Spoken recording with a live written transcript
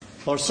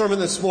Our sermon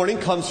this morning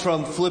comes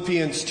from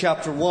Philippians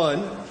chapter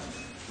 1,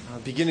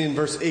 beginning in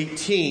verse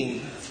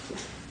 18.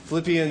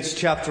 Philippians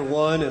chapter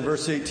 1 and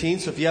verse 18.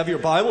 So if you have your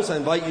Bibles, I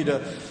invite you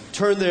to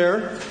turn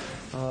there.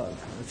 I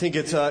think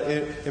it's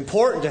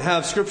important to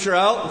have Scripture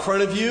out in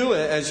front of you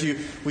as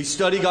we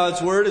study God's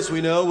Word. As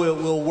we know,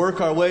 we'll work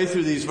our way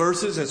through these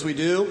verses as we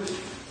do.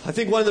 I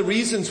think one of the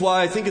reasons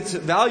why I think it's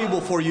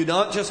valuable for you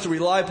not just to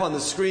rely upon the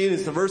screen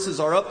as the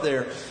verses are up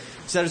there,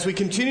 is that as we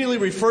continually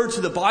refer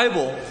to the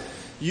Bible,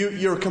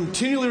 you're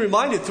continually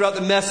reminded throughout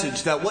the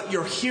message that what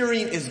you're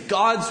hearing is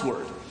God's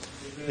Word.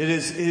 It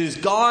is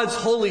God's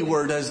holy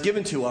Word that is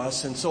given to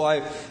us. And so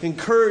I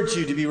encourage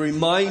you to be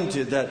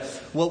reminded that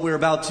what we're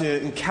about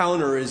to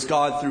encounter is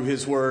God through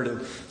His Word.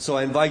 And so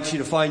I invite you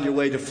to find your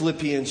way to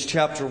Philippians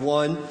chapter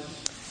 1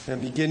 and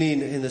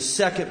beginning in the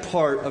second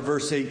part of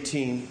verse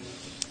 18.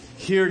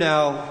 Hear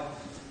now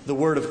the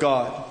Word of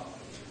God.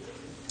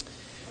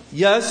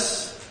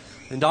 Yes,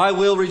 and I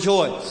will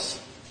rejoice.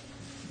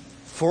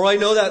 For I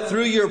know that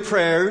through your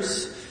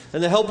prayers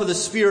and the help of the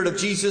Spirit of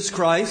Jesus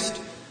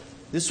Christ,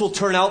 this will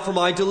turn out for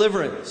my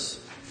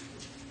deliverance.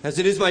 As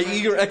it is my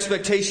eager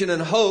expectation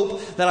and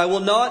hope that I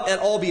will not at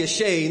all be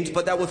ashamed,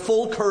 but that with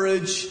full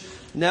courage,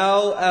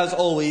 now as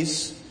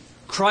always,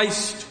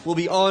 Christ will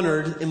be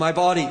honored in my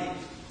body,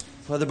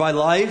 whether by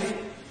life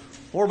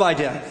or by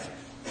death.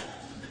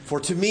 For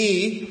to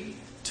me,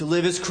 to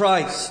live is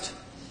Christ,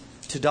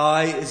 to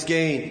die is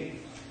gain.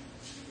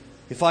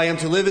 If I am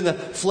to live in the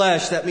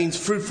flesh, that means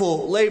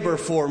fruitful labor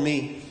for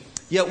me.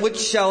 Yet which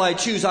shall I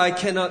choose? I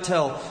cannot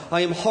tell. I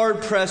am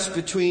hard pressed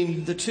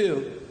between the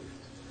two.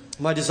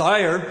 My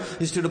desire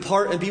is to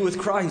depart and be with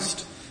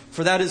Christ,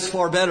 for that is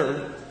far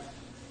better.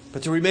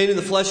 But to remain in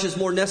the flesh is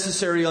more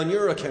necessary on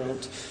your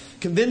account.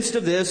 Convinced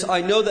of this,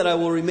 I know that I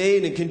will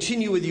remain and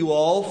continue with you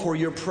all for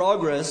your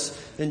progress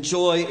and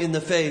joy in the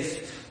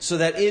faith, so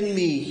that in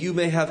me you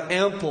may have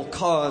ample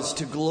cause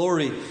to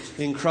glory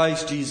in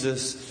Christ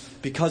Jesus,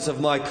 because of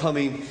my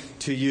coming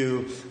to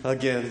you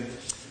again.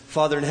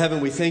 Father in heaven,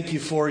 we thank you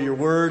for your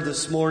word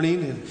this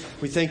morning, and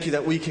we thank you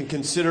that we can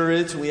consider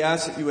it, and we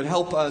ask that you would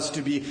help us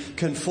to be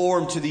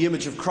conformed to the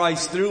image of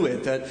Christ through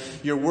it, that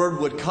your word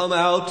would come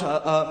out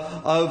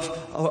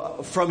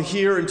from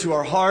here into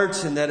our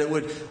hearts, and that it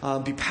would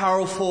be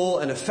powerful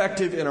and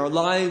effective in our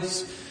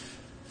lives.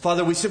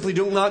 Father, we simply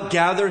do not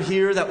gather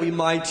here that we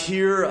might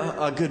hear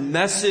a good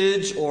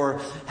message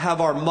or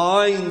have our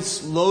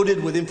minds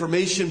loaded with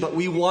information, but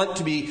we want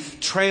to be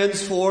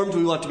transformed.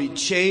 We want to be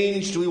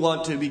changed. We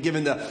want to be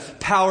given the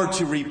power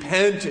to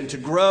repent and to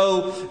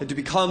grow and to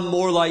become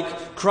more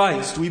like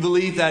Christ. We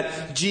believe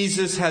that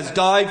Jesus has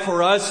died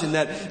for us and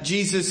that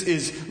Jesus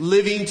is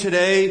living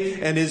today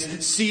and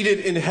is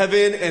seated in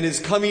heaven and is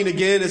coming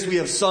again as we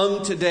have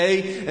sung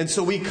today. And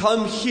so we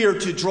come here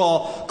to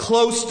draw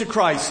close to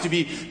Christ, to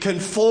be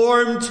conformed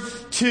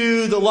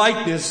to the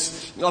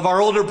likeness of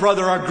our older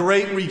brother, our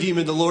great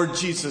Redeemer, the Lord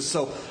Jesus.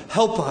 So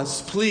help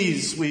us,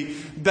 please. We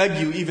beg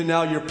you, even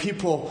now your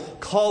people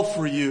call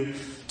for you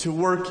to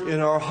work in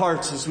our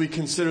hearts as we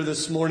consider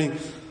this morning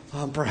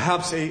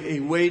perhaps a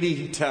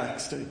weighty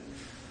text,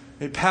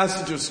 a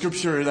passage of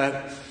Scripture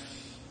that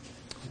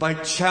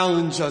might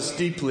challenge us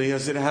deeply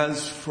as it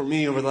has for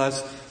me over the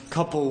last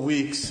couple of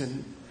weeks.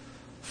 And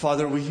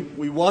Father,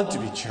 we want to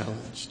be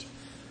challenged.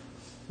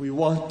 We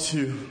want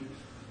to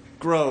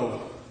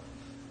grow.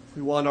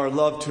 We want our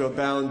love to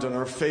abound and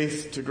our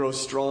faith to grow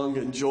strong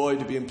and joy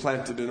to be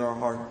implanted in our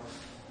heart.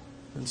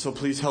 And so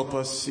please help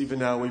us even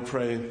now, we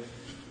pray,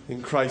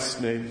 in Christ's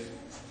name.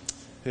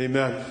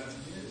 Amen.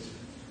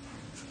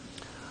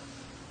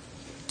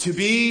 To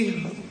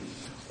be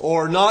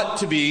or not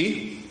to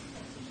be,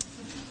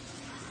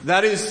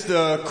 that is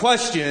the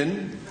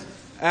question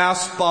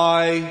asked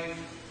by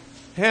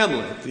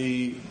Hamlet,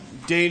 the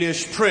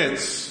Danish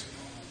prince,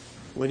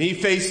 when he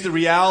faced the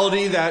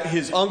reality that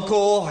his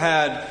uncle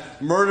had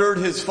murdered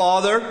his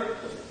father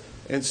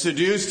and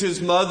seduced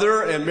his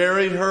mother and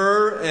married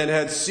her and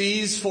had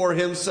seized for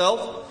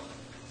himself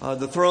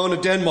the throne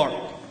of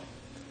Denmark.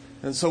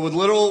 And so with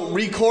little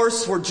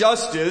recourse for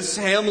justice,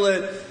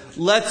 Hamlet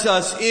lets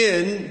us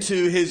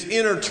into his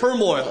inner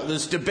turmoil,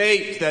 this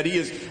debate that he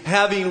is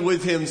having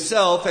with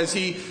himself as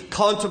he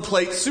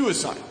contemplates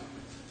suicide.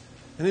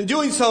 And in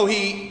doing so,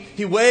 he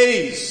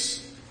weighs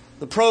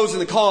the pros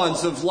and the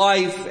cons of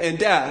life and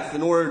death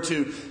in order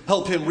to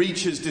help him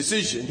reach his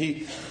decision.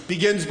 He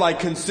begins by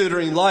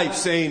considering life,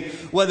 saying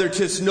whether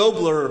 'tis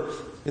nobler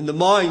in the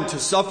mind to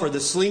suffer the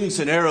slings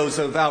and arrows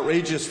of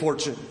outrageous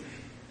fortune,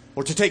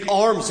 or to take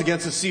arms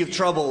against a sea of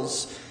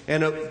troubles,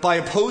 and by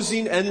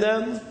opposing end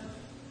them,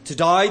 to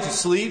die, to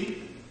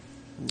sleep,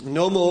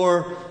 no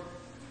more,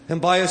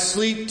 and by a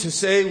sleep to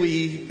say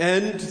we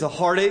end the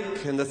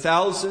heartache and the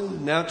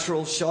thousand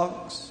natural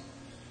shocks.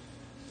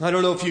 I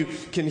don't know if you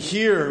can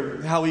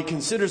hear how he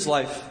considers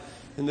life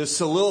in this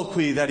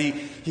soliloquy, that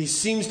he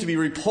seems to be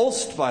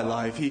repulsed by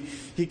life.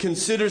 He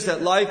considers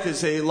that life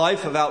is a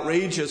life of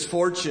outrageous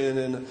fortune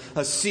and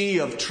a sea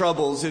of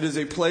troubles. It is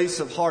a place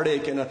of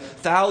heartache and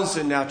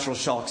 1,000 natural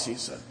shocks, he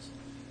says.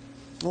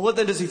 Well, what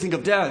then does he think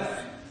of death?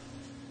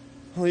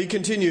 Well, he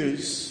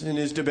continues in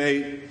his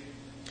debate,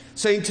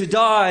 saying, to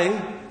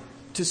die,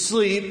 to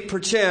sleep,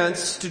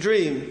 perchance to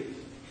dream.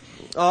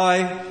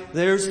 Aye,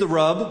 there's the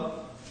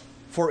rub.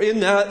 For in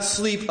that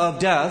sleep of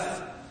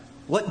death,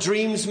 what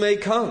dreams may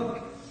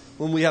come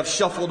when we have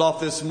shuffled off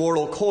this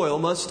mortal coil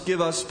must give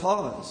us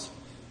pause.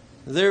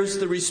 There's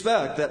the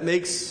respect that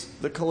makes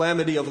the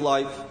calamity of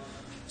life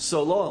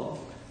so long.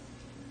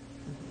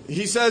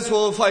 He says,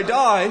 well, if I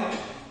die,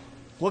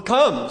 what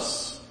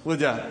comes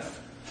with death?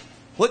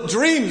 What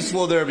dreams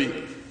will there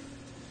be?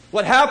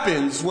 What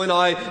happens when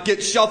I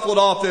get shuffled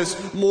off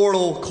this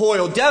mortal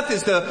coil? Death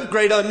is the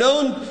great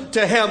unknown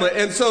to Hamlet.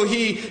 And so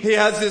he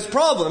has this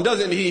problem,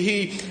 doesn't he?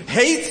 He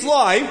hates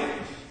life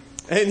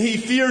and he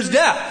fears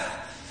death.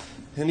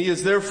 And he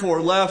is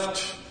therefore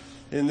left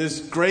in this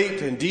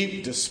great and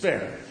deep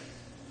despair.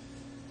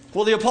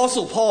 Well, the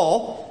Apostle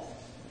Paul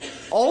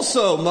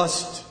also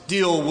must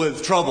deal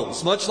with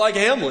troubles, much like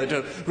Hamlet,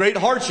 a great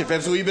hardship.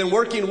 As we've been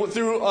working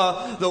through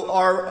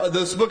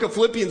this book of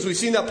Philippians, we've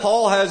seen that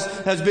Paul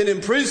has been in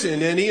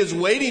prison, and he is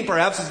waiting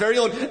perhaps his very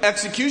own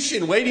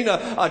execution, waiting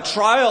a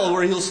trial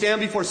where he'll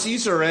stand before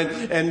Caesar,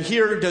 and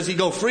here, does he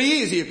go free?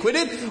 Is he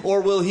acquitted?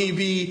 Or will he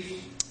be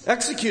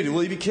executed?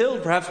 Will he be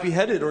killed, perhaps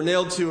beheaded or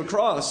nailed to a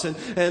cross?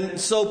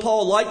 And so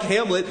Paul, like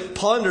Hamlet,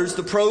 ponders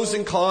the pros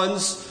and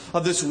cons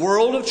of this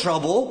world of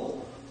trouble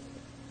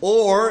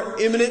or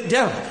imminent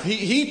death.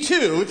 He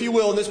too, if you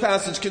will, in this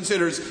passage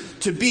considers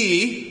to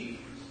be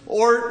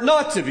or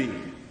not to be.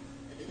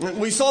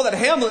 We saw that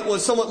Hamlet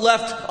was somewhat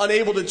left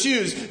unable to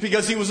choose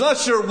because he was not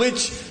sure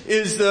which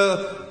is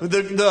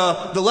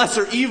the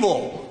lesser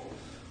evil.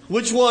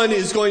 Which one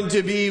is going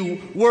to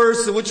be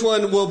worse and which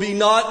one will be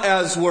not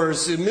as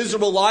worse? A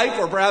miserable life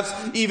or perhaps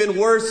even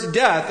worse,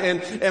 death.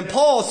 And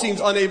Paul seems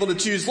unable to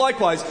choose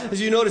likewise.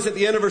 As you notice at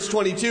the end of verse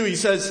 22, he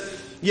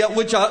says, yet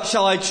which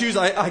shall I choose?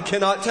 I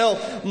cannot tell.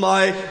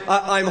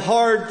 I'm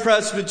hard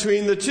pressed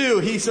between the two.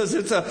 He says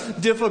it's a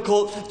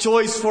difficult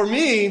choice for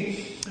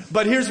me.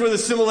 But here's where the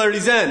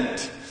similarities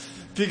end.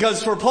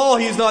 Because for Paul,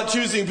 he's not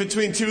choosing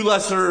between two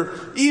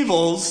lesser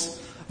evils,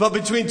 but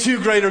between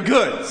two greater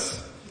goods.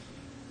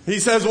 He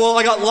says, well,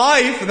 I got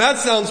life, and that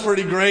sounds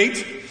pretty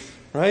great,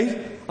 right?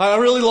 I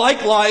really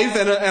like life,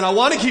 and I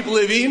want to keep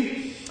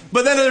living.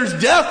 But then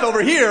there's death over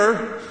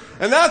here,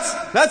 and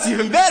that's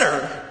even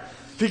better.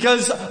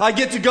 Because I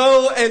get to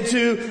go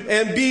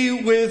and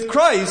be with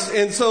Christ.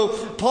 And so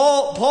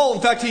Paul,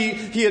 in fact,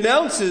 he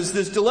announces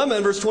this dilemma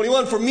in verse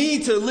 21. For me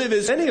to live,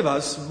 as any of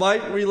us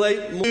might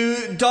relate,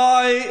 to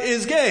die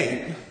is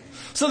gain.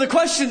 So the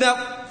question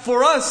that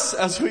for us,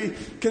 as we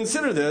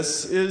consider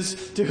this,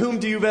 is to whom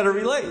do you better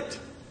relate?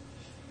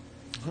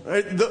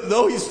 Right?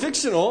 Though he's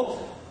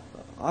fictional,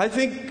 I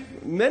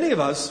think many of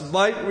us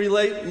might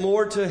relate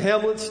more to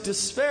Hamlet's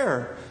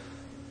despair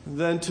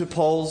than to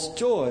Paul's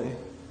joy.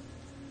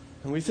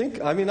 And we think,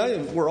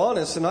 we're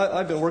honest, and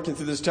I've been working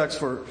through this text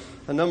for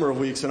a number of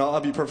weeks, and I'll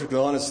be perfectly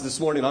honest, this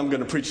morning I'm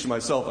going to preach to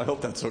myself. I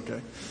hope that's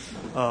okay.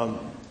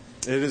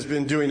 It has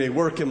been doing a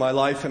work in my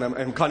life, and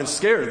I'm kind of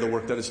scared of the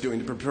work that it's doing,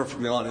 to be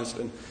perfectly honest,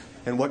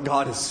 and what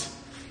God is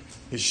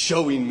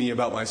showing me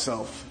about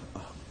myself.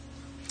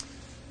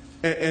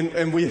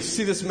 And we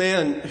see this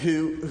man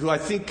who I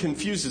think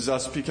confuses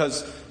us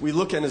because we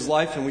look at his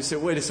life and we say,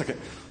 wait a second,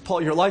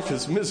 Paul, your life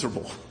is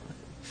miserable.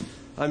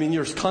 I mean,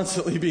 you're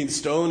constantly being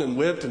stoned and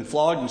whipped and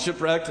flogged and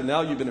shipwrecked, and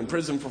now you've been in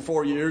prison for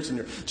 4 years, and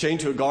you're chained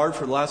to a guard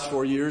for the last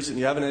 4 years, and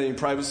you haven't had any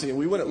privacy. And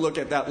we wouldn't look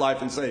at that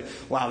life and say,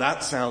 wow,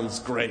 that sounds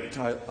great.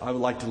 I would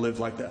like to live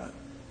like that.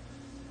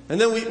 And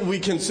then we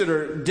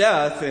consider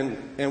death,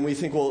 and we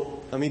think,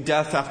 well,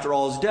 death after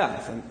all is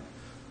death. And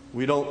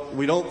we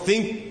don't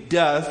think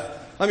death.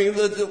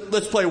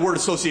 Let's play a word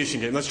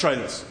association game. Let's try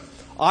this.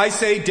 I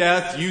say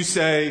death, you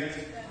say...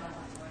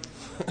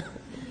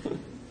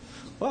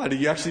 Wow,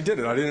 you actually did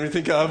it. I didn't even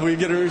think we'd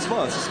get a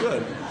response. It's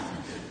good.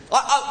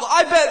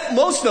 I bet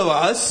most of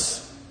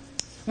us,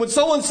 when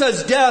someone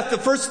says death, the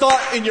first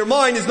thought in your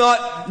mind is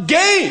not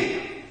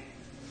gain.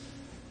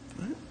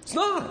 It's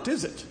not,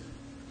 is it?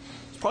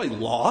 It's probably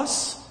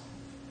loss,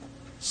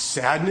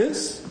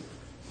 sadness,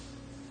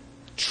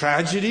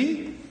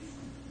 tragedy.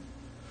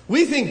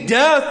 We think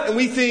death and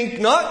we think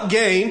not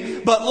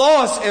gain, but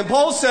loss. And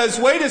Paul says,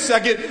 wait a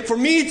second, for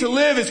me to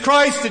live is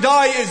Christ, to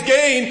die is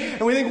gain.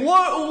 And we think,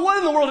 what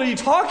in the world are you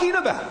talking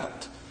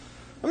about?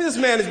 This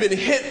man has been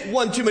hit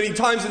one too many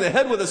times in the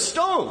head with a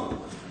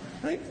stone.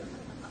 Right?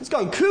 He's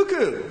gone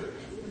cuckoo.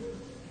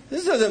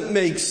 This doesn't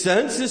make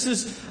sense. This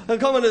is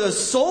common,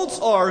 assaults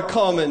are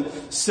common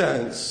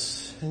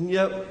sense. And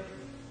yet,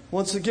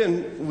 once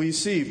again, we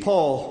see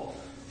Paul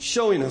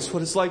showing us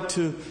what it's like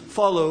to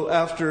follow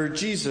after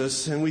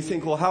Jesus. And we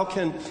think, well, how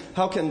can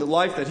the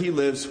life that he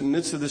lives in the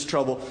midst of this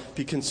trouble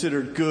be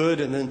considered good,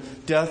 and then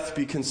death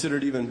be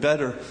considered even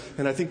better?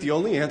 And I think the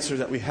only answer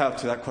that we have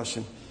to that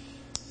question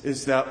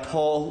is that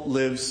Paul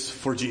lives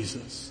for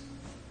Jesus.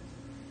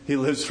 He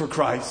lives for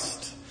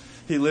Christ.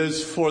 He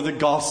lives for the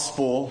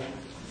gospel.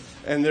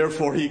 And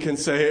therefore he can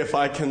say, if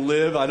I can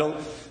live, I don't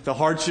the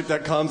hardship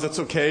that comes, that's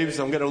okay, because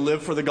I'm going to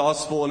live for the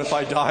gospel, and if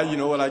I die, you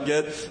know what I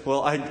get?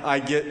 Well, I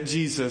get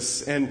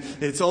Jesus. And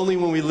it's only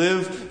when we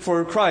live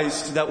for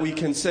Christ that we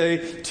can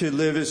say to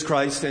live is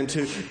Christ and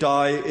to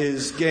die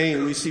is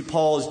gain. We see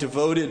Paul is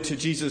devoted to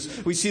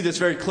Jesus. We see this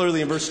very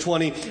clearly in verse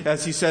 20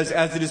 as he says,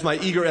 "As it is my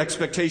eager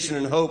expectation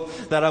and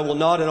hope that I will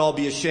not at all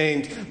be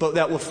ashamed, but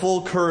that with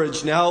full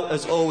courage, now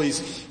as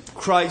always,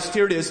 Christ,"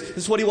 here it is. This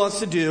is what he wants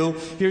to do.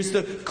 Here's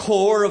the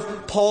core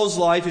of Paul's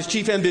life, his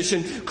chief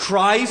ambition.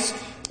 Christ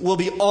will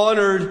be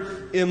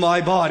honored in my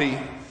body,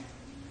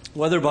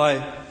 whether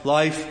by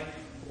life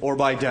or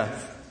by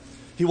death.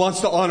 He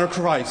wants to honor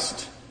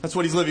Christ. That's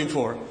what he's living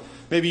for.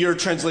 Maybe your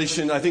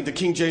translation, I think the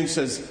King James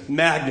says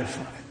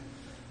magnify.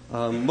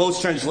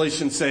 Most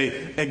translations say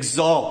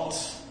exalt.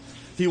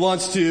 He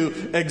wants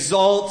to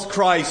exalt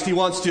Christ. He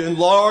wants to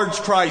enlarge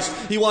Christ.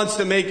 He wants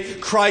to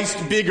make Christ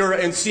bigger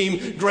and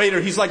seem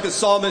greater. He's like the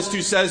psalmist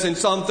who says in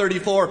Psalm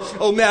 34,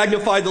 "Oh,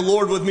 magnify the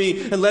Lord with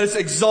me and let us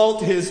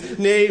exalt his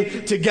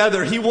name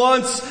together." He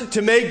wants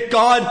to make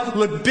God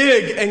look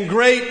big and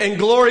great and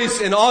glorious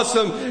and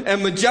awesome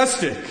and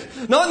majestic.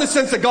 Not in the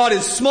sense that God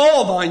is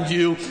small, mind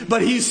you,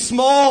 but he's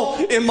small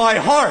in my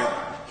heart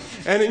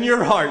and in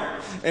your heart.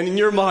 And in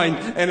your mind,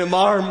 and in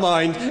our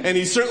mind, and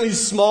he's certainly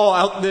small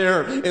out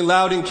there in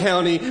Loudoun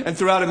County and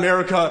throughout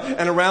America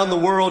and around the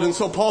world. And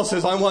so Paul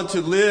says, I want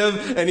to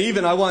live and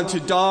even I want to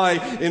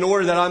die in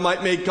order that I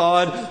might make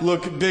God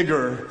look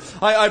bigger.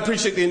 I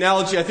appreciate the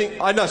analogy.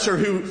 I'm not sure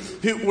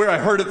where I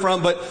heard it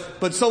from,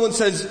 but someone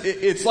says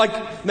it's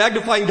like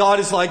magnifying God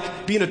is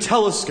like being a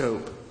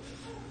telescope.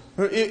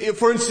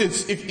 For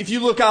instance, if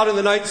you look out in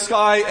the night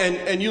sky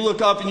and you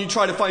look up and you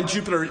try to find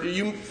Jupiter,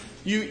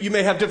 you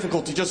may have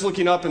difficulty just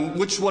looking up and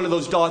which one of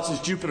those dots is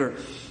Jupiter.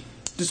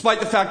 Despite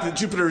the fact that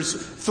Jupiter is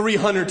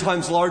 300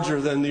 times larger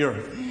than the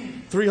Earth.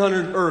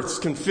 300 Earths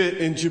can fit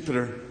in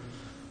Jupiter.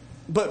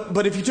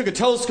 But if you took a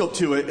telescope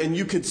to it and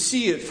you could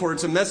see it for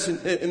its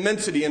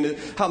immensity and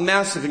how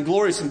massive and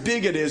glorious and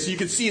big it is, you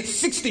could see its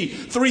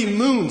 63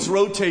 moons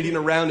rotating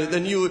around it,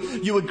 then you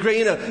would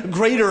gain a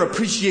greater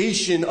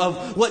appreciation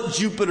of what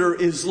Jupiter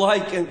is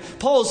like. And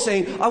Paul is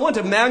saying, I want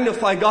to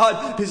magnify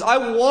God because I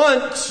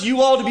want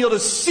you all to be able to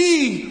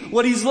see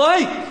what he's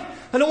like.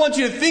 I don't want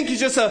you to think he's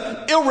just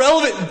an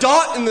irrelevant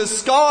dot in the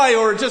sky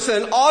or just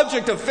an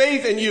object of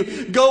faith and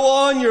you go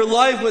on your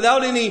life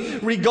without any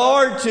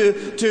regard to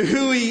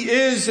who he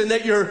is, and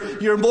that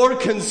you're more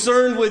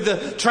concerned with the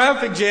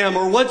traffic jam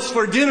or what's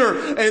for dinner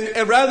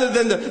and rather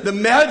than the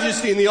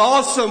majesty and the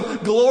awesome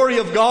glory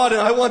of God.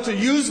 And I want to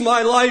use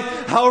my life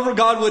however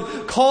God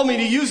would call me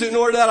to use it in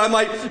order that I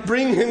might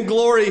bring him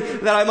glory,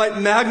 that I might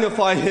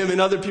magnify him in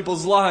other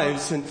people's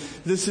lives. And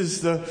this is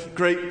the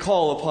great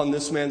call upon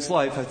this man's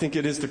life. I think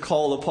it is the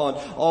call upon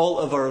all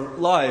of our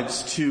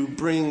lives to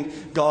bring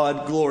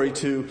God glory,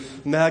 to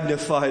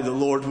magnify the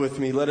Lord with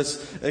me. Let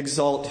us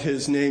exalt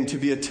his name, to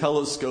be a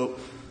telescope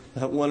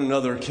that one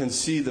another can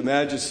see the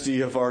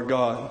majesty of our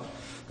God.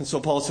 And so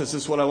Paul says,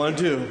 this is what I want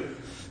to do.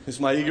 It's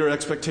my eager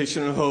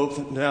expectation and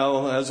hope,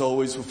 now, as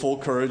always, with full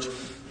courage,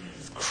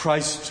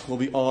 Christ will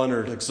be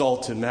honored,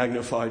 exalted,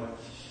 magnified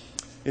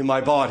in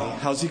my body.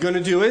 How's he going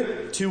to do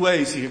it? Two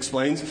ways, he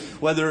explains.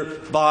 Whether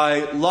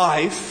by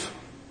life,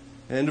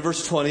 end of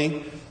verse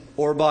 20,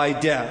 or by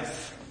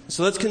death.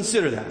 So let's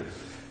consider that.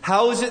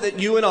 How is it that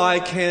you and I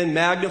can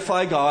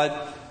magnify God?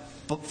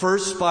 But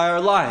first by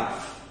our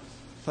life,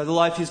 by the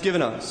life he's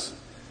given us.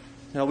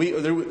 Now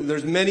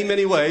there's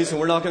many ways, and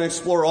we're not going to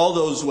explore all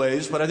those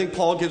ways, but I think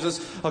Paul gives us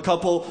a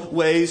couple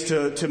ways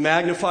to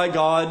magnify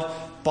God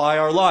by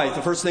our life.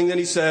 The first thing that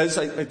he says,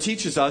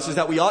 teaches us, is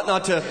that we ought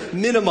not to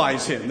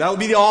minimize him. That would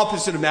be the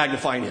opposite of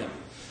magnifying him.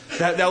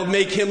 That would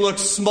make him look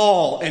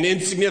small and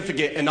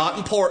insignificant and not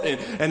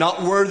important and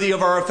not worthy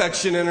of our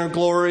affection and our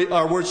glory,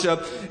 our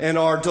worship and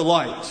our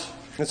delight.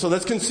 And so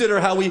let's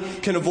consider how we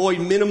can avoid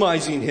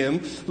minimizing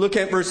him. Look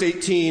at verse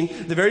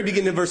 18. The very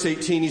beginning of verse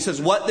 18, he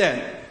says, "What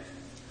then?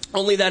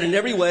 Only that in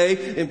every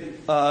way,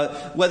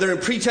 whether in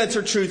pretense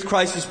or truth,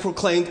 Christ is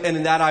proclaimed, and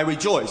in that I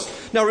rejoice."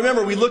 Now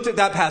remember, we looked at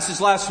that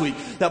passage last week,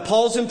 that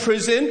Paul's in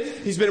prison.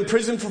 He's been in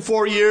prison for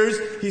 4 years.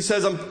 He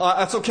says,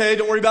 that's okay,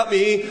 don't worry about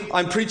me.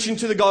 I'm preaching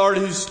to the guard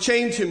who's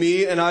chained to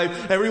me, and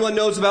everyone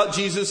knows about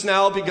Jesus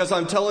now because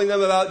I'm telling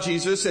them about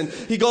Jesus. And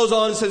he goes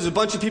on and says, a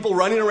bunch of people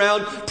running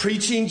around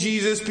preaching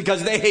Jesus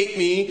because they hate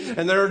me,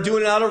 and they're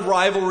doing it out of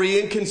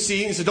rivalry and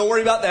conceit. He says, don't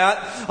worry about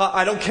that.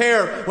 I don't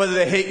care whether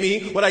they hate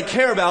me. What I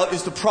care about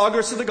is the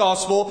progress of the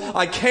gospel.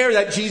 I care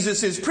that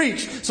Jesus is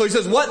preached. So he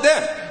says, what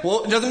then?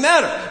 Well, it doesn't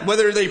matter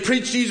whether they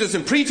preach Jesus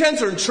in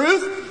pretense or in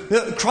truth.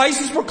 Christ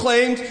is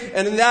proclaimed,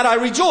 and in that I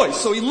rejoice.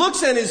 So he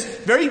looks at his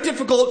very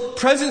difficult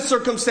present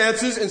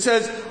circumstances and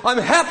says, I'm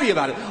happy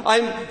about it.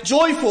 I'm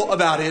joyful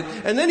about it.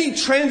 And then he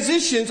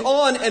transitions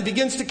on and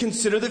begins to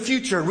consider the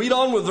future. Read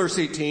on with verse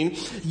 18.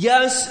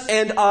 Yes,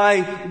 and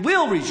I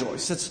will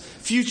rejoice. That's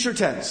future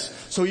tense.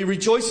 So he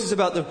rejoices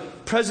about the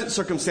present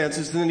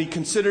circumstances, and then he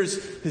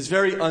considers his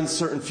very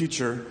uncertain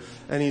future.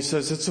 And he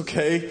says, it's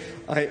okay.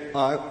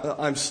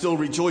 I'm still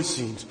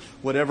rejoicing,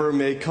 whatever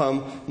may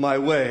come my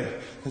way.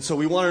 And so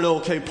we want to know,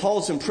 okay,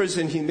 Paul's in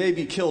prison. He may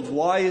be killed.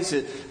 Why is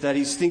it that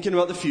he's thinking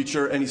about the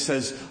future and he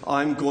says,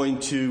 I'm going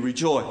to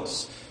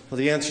rejoice? Well,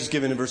 the answer is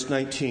given in verse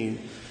 19.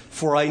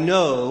 For I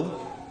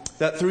know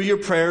that through your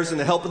prayers and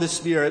the help of the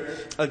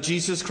Spirit of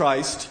Jesus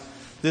Christ,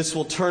 this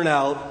will turn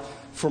out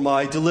for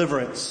my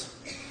deliverance.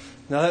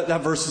 Now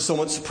that verse is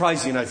somewhat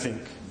surprising, I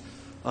think.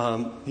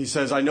 He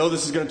says, I know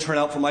this is going to turn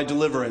out for my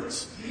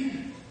deliverance.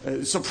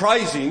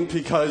 Surprising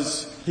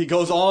because he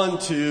goes on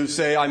to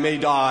say, I may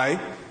die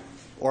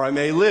or I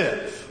may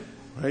live.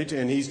 Right?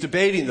 And he's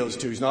debating those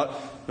two. He's not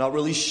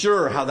really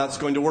sure how that's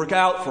going to work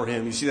out for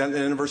him. You see that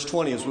in verse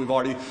 20, as we've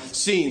already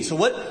seen. So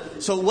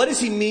what does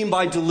he mean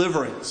by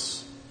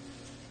deliverance?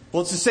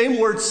 Well, it's the same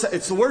word.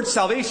 It's the word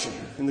salvation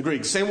in the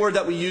Greek. Same word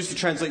that we use to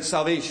translate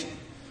salvation.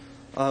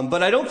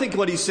 But I don't think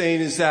what he's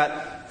saying is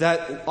that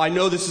I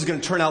know this is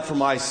going to turn out for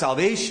my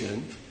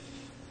salvation.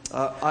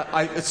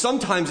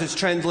 Sometimes it's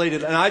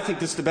translated, and I think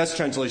this is the best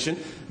translation,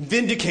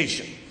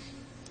 vindication.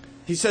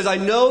 He says, I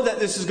know that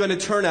this is going to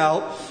turn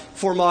out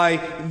for my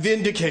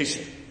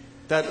vindication.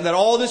 That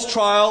all this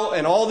trial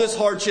and all this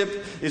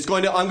hardship I'm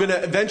going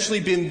to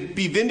eventually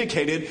be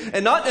vindicated,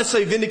 and not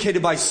necessarily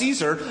vindicated by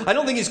Caesar. I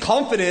don't think he's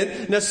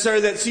confident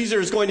necessarily that Caesar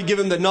is going to give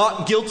him the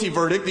not guilty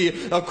verdict,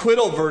 the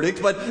acquittal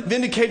verdict, but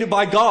vindicated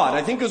by God.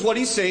 I think is what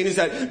he's saying is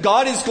that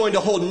God is going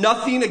to hold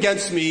nothing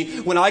against me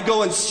when I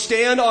go and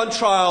stand on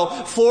trial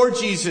for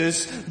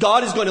Jesus.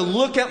 God is going to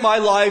look at my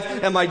life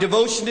and my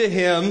devotion to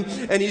him,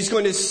 and he's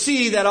going to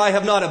see that I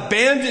have not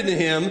abandoned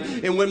him,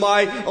 and when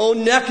my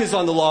own neck is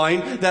on the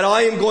line, that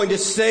I am going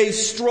to stay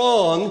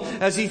strong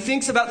as he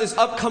thinks about this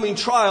upcoming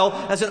trial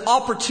as an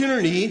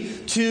opportunity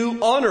to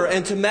honor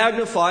and to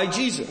magnify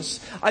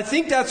Jesus. I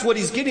think that's what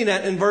he's getting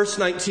at in verse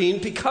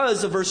 19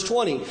 because of verse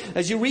 20.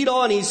 As you read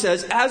on, he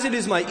says, as it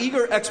is my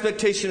eager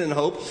expectation and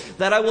hope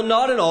that I will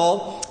not at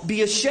all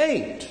be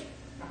ashamed.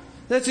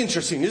 That's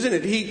interesting, isn't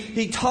it?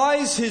 He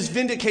ties his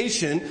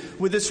vindication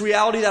with this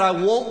reality that I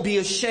won't be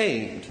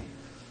ashamed.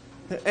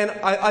 And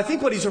I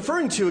think what he's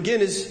referring to again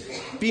is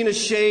being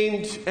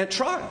ashamed at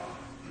trial.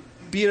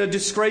 Being a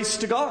disgrace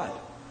to God,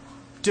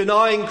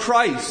 denying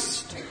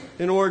Christ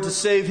in order to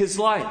save his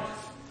life.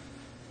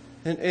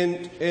 And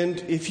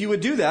if you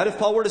would do that, if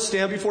Paul were to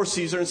stand before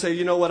Caesar and say,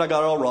 you know what, I got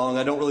it all wrong.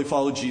 I don't really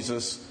follow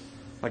Jesus.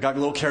 I got a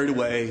little carried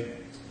away.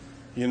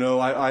 You know,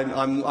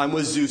 I'm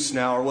with Zeus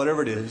now, or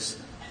whatever it is.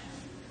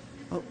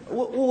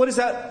 What is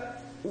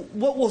that?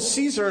 What will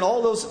Caesar and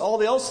all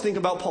the else think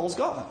about Paul's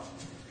God?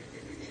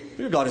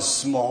 Your God is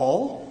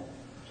small.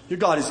 Your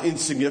God is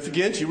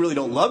insignificant. You really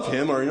don't love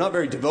him, or you're not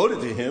very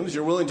devoted to him, because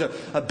you're willing to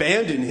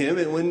abandon him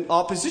and when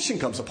opposition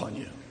comes upon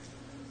you.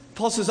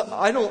 Paul says,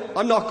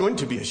 I'm not going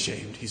to be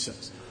ashamed, he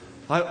says.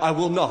 I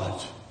will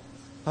not.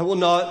 I will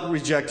not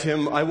reject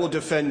him. I will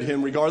defend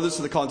him regardless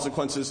of the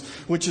consequences,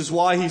 which is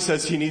why he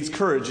says he needs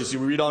courage, as you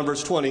read on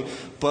verse 20,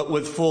 but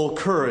with full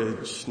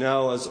courage,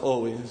 now as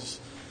always.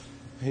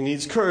 He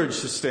needs courage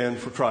to stand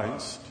for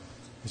Christ,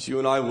 as you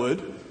and I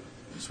would,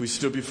 as we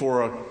stood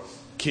before a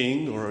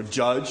king or a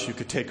judge who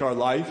could take our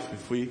life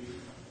if we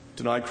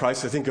denied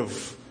Christ. I think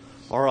of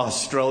our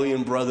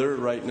Australian brother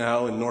right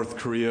now in North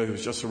Korea who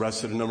was just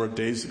arrested a number of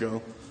days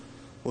ago.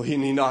 Will he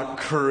need not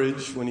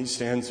courage when he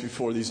stands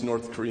before these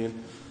North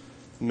Korean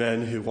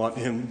men who want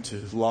him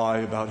to lie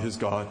about his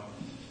God?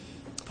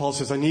 Paul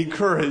says, I need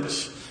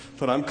courage,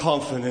 but I'm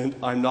confident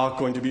I'm not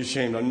going to be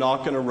ashamed. I'm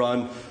not going to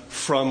run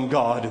from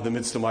God in the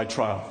midst of my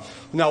trial.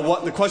 Now,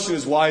 the question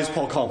is, why is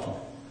Paul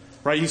confident?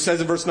 Right? He says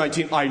in verse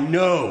 19, I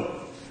know.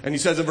 And he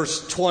says in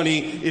verse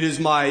 20, it is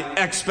my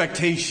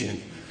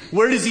expectation.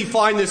 Where does he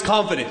find this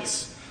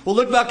confidence? Well,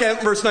 look back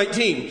at verse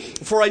 19.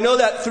 For I know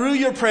that through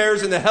your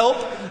prayers and the help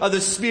of the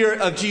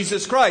Spirit of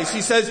Jesus Christ. He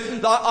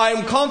says, I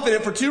am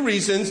confident for two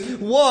reasons.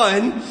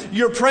 One,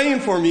 you're praying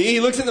for me. He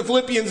looks at the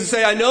Philippians and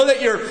says, I know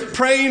that you're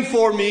praying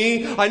for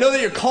me. I know that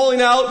you're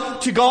calling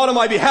out to God on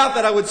my behalf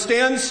that I would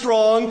stand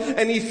strong.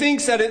 And he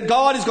thinks that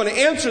God is going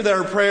to answer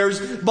their prayers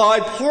by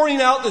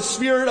pouring out the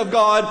Spirit of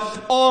God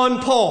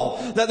on Paul.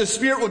 That the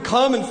Spirit would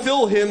come and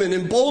fill him and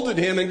embolden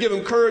him and give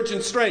him courage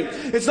and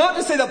strength. It's not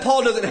to say that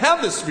Paul doesn't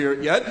have the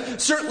Spirit yet.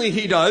 Certainly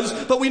he does,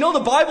 but we know the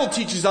Bible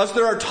teaches us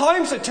there are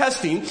times of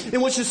testing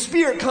in which the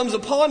Spirit comes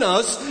upon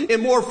us in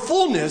more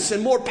fullness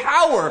and more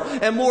power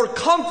and more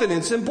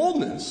confidence and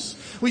boldness.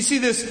 We see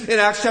this in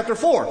Acts chapter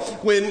 4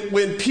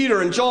 when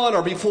Peter and John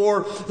are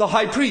before the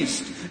high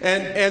priest,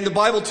 and the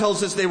Bible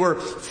tells us they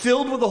were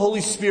filled with the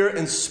Holy Spirit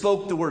and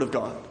spoke the word of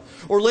God.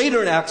 Or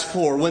later in Acts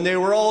 4, when they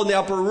were all in the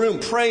upper room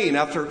praying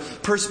after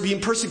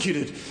being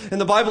persecuted. And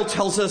the Bible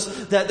tells us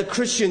that the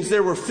Christians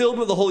there were filled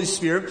with the Holy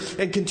Spirit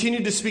and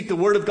continued to speak the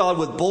word of God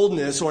with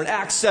boldness. Or in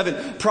Acts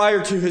 7,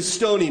 prior to his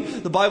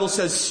stoning, the Bible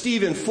says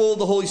Stephen, full of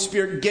the Holy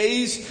Spirit,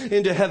 gazed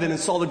into heaven and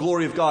saw the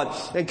glory of God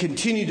and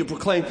continued to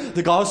proclaim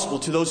the gospel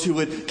to those who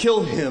would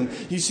kill him.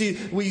 You see,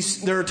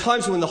 there are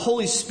times when the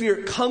Holy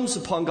Spirit comes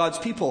upon God's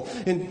people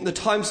in the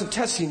times of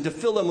testing to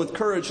fill them with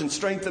courage and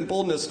strength and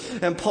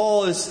boldness. And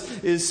Paul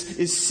is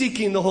is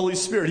seeking the Holy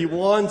Spirit. He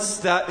wants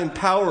that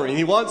empowering.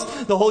 He wants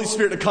the Holy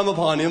Spirit to come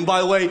upon him,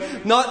 by the way,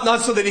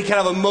 not so that he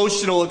can have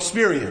emotional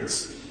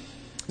experience.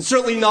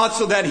 Certainly not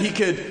so that he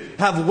could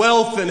have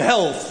wealth and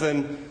health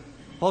and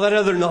all that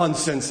other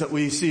nonsense that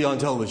we see on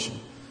television.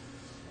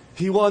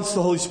 He wants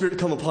the Holy Spirit to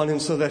come upon him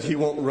so that he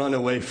won't run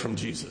away from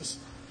Jesus.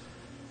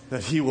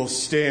 That he will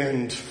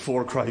stand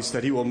for Christ,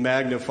 that he will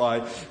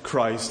magnify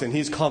Christ. And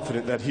he's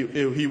confident that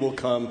he will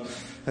come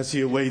as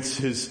he awaits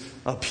his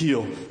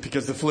appeal,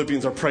 because the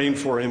Philippians are praying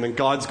for him and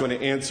God's going to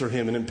answer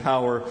him and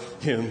empower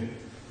him.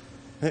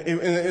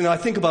 And I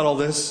think about all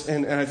this,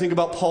 and I think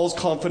about Paul's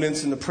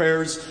confidence in the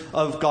prayers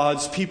of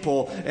God's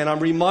people, and I'm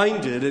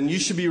reminded, and you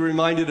should be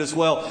reminded as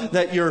well,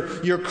 that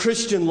your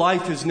Christian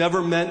life is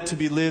never meant to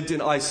be lived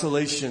in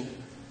isolation.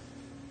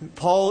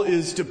 Paul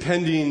is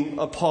depending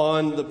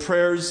upon the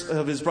prayers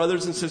of his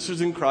brothers and sisters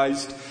in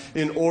Christ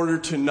in order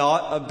to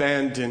not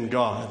abandon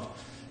God,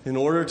 in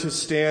order to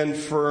stand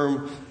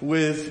firm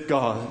with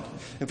God.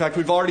 In fact,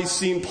 we've already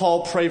seen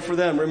Paul pray for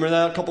them. Remember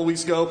that a couple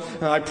weeks ago?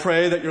 I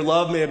pray that your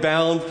love may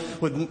abound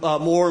with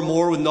more and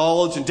more with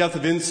knowledge and depth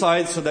of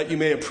insight, so that you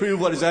may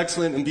approve what is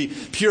excellent and be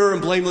pure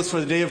and blameless for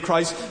the day of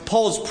Christ.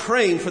 Paul's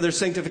praying for their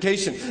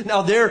sanctification.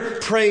 Now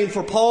they're praying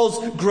for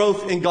Paul's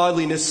growth in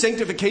godliness.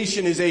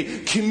 Sanctification is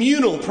a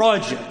communal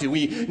project.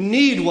 We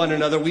need one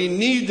another. We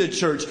need the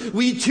church.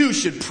 We too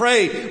should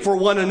pray for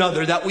one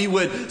another, that we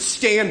would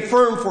stand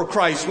firm for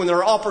Christ when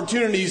there are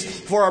opportunities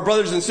for our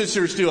brothers and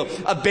sisters to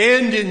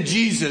abandon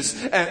Jesus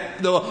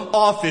at the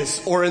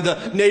office or in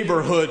the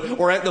neighborhood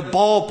or at the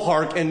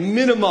ballpark and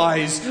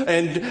minimize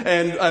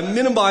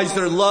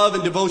their love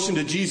and devotion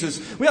to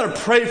Jesus. We ought to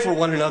pray for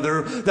one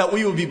another, that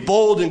we would be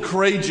bold and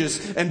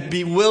courageous and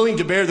be willing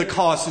to bear the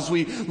cost as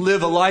we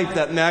live a life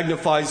that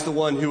magnifies the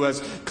one who has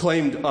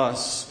claimed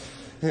us.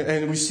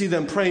 And we see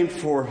them praying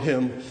for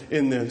him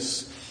in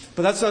this.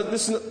 But that's not,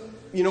 this,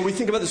 we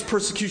think about this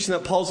persecution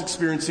that Paul's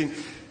experiencing.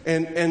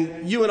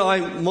 And you and I,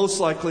 most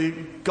likely,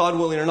 God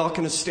willing, are not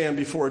going to stand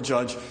before a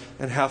judge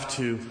and have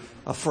to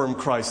affirm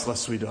Christ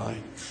lest we die.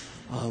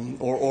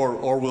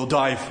 Or we'll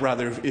die,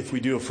 rather, if we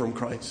do affirm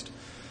Christ.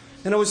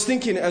 And I was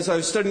thinking, as I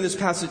was studying this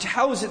passage,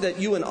 how is it that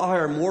you and I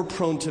are more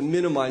prone to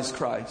minimize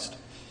Christ?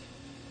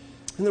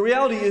 And the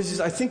reality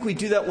is I think we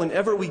do that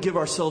whenever we give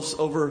ourselves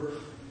over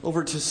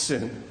to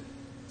sin.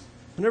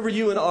 Whenever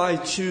you and I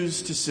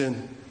choose to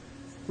sin,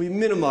 we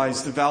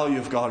minimize the value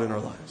of God in our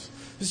lives.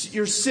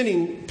 You're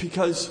sinning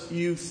because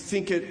you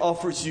think it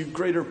offers you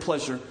greater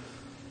pleasure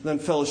than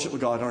fellowship with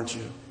God, aren't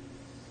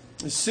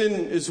you? Sin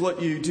is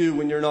what you do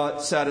when you're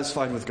not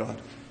satisfied with God.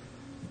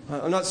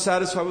 I'm not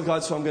satisfied with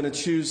God, so I'm going to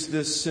choose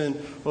this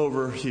sin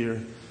over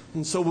here.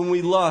 And so when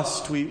we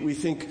lust, we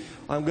think,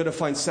 I'm going to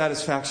find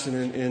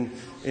satisfaction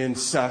in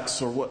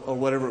sex or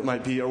whatever it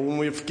might be. Or when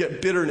we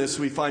get bitterness,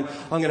 we find,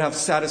 I'm going to have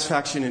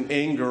satisfaction in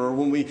anger. Or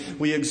when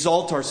we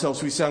exalt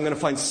ourselves, we say, I'm going to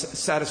find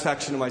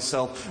satisfaction in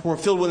myself. When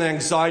we're filled with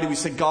anxiety, we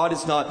say, God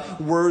is not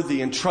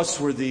worthy and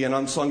trustworthy,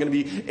 and so I'm going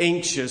to be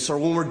anxious. Or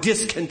when we're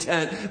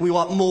discontent, we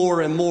want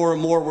more and more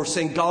and more. We're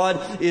saying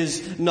God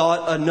is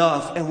not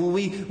enough. And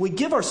when we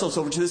give ourselves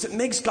over to this, it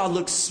makes God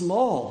look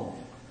small.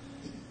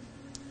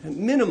 It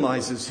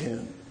minimizes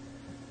him.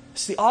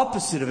 It's the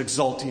opposite of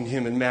exalting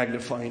him and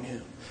magnifying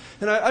him.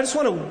 And I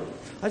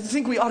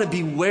think we ought to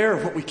beware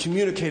of what we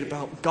communicate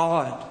about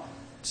God,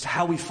 as to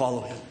how we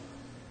follow him.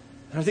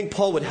 And I think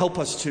Paul would help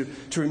us to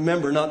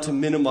remember not to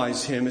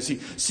minimize him as he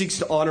seeks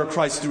to honor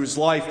Christ through his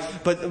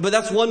life. But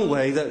that's one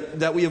way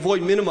that we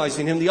avoid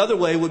minimizing him. The other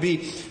way would be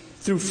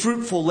through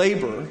fruitful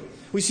labor.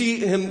 We see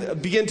him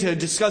begin to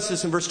discuss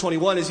this in verse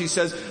 21 as he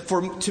says,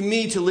 "For to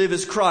me to live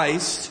is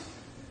Christ,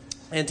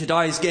 and to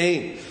die is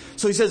gain."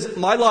 So he says,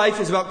 my life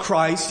is about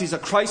Christ. He's a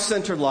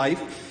Christ-centered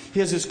life.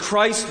 He has his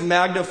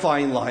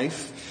Christ-magnifying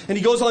life. And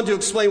he goes on to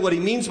explain what he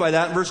means by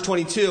that in verse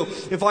 22.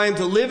 If I am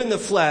to live in the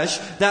flesh,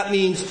 that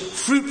means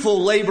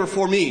fruitful labor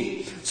for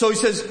me. So he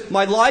says,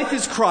 my life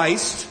is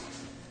Christ.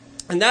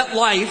 And that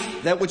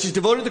life, that which is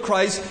devoted to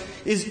Christ,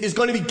 is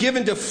going to be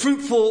given to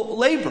fruitful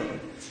labor.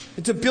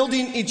 And to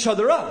building each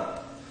other up.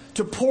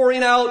 To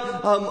pouring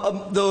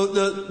out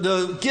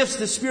the gifts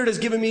the Spirit has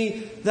given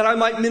me that I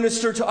might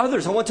minister to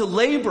others. I want to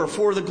labor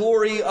for the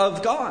glory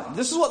of God.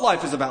 This is what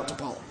life is about to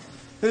Paul.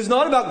 It is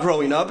not about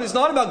growing up. It's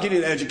not about getting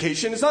an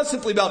education. It's not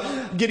simply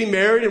about getting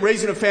married and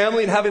raising a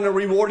family and having a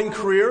rewarding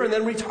career and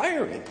then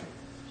retiring.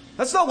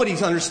 That's not what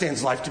he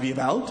understands life to be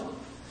about.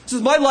 He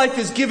says, my life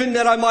is given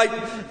that I might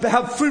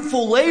have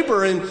fruitful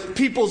labor in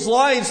people's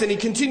lives. And he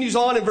continues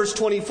on in verse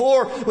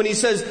 24 when he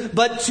says,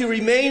 but to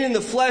remain in the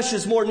flesh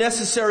is more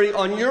necessary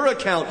on your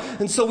account.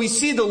 And so we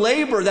see the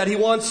labor that he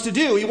wants to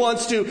do. He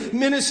wants to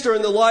minister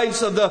in the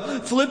lives of the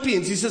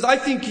Philippians. He says, I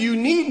think you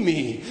need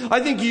me. I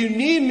think you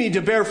need me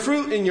to bear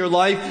fruit in your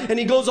life. And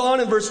he goes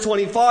on in verse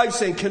 25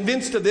 saying,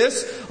 convinced of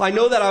this, I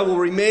know that I will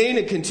remain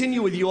and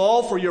continue with you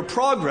all for your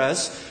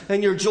progress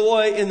and your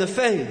joy in the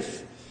faith.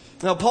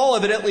 Now, Paul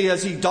evidently,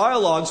 as he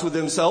dialogues with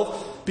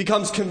himself,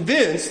 becomes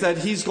convinced that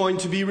he's going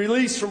to be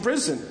released from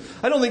prison.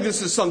 I don't think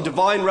this is some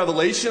divine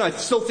revelation. I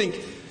still think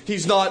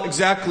He's not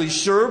exactly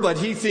sure, but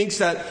he thinks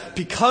that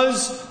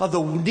because of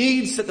the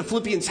needs that the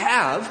Philippians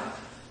have,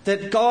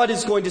 that God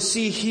is going to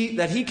see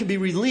that he can be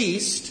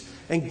released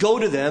and go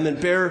to them and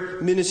bear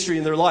ministry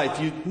in their life.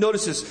 You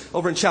notice this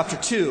over in chapter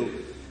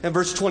 2 and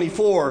verse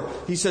 24.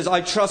 He says,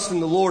 I trust in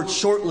the Lord,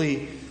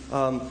 shortly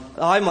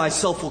I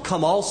myself will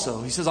come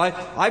also. He says,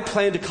 I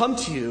plan to come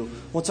to you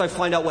once I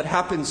find out what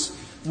happens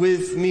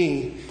with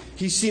me.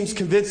 He seems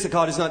convinced that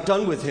God is not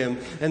done with him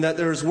and that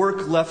there is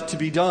work left to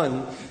be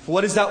done.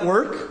 What is that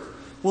work?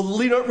 Well,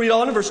 read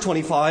on in verse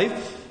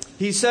 25.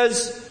 He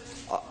says,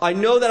 I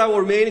know that I will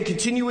remain and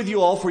continue with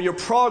you all for your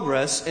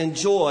progress and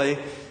joy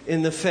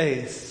in the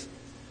faith.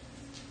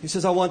 He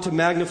says, I want to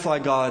magnify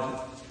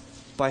God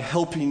by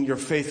helping your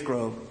faith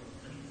grow,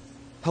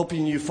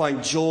 helping you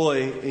find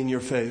joy in your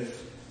faith.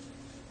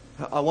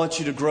 I want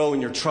you to grow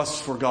in your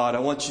trust for God. I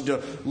want you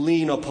to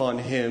lean upon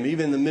him,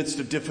 even in the midst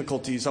of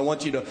difficulties. I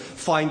want you to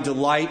find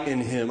delight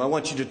in him. I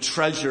want you to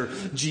treasure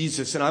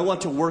Jesus. And I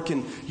want to work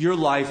in your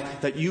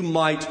life that you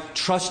might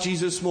trust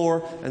Jesus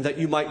more and that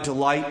you might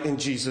delight in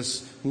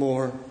Jesus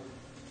more.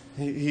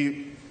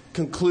 He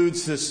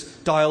concludes this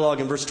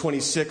dialogue in verse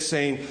 26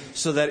 saying,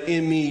 so that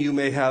in me you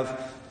may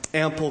have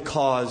ample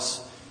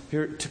cause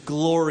here to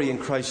glory in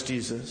Christ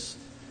Jesus.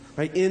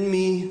 Right? In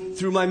me,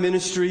 through my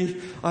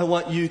ministry, I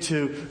want you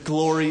to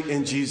glory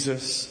in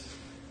Jesus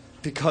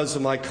because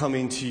of my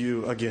coming to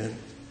you again.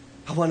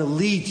 I want to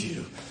lead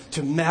you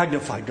to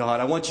magnify God.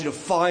 I want you to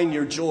find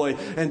your joy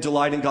and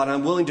delight in God.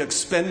 I'm willing to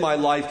expend my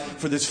life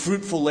for this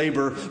fruitful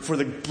labor, for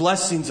the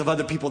blessings of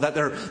other people, that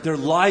their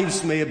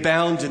lives may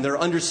abound in their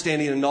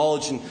understanding and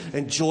knowledge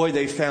and joy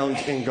they found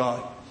in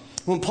God.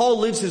 When Paul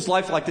lives his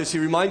life like this, he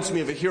reminds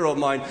me of a hero of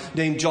mine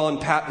named John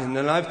Paton.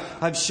 And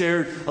I've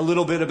shared a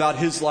little bit about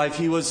his life.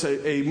 He was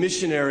a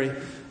missionary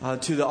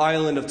to the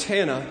island of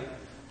Tanna.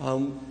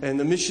 And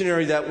the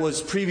missionary that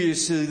was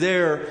previously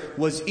there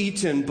was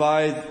eaten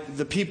by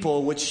the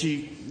people which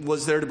he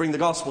was there to bring the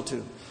gospel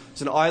to.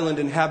 It's an island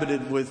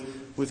inhabited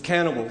with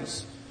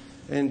cannibals.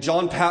 And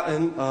John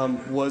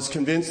Paton was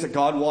convinced that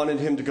God wanted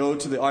him to go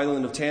to the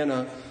island of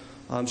Tanna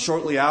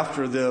shortly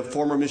after the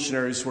former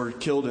missionaries were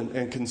killed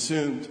and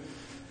consumed.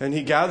 And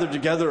he gathered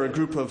together a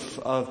group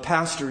of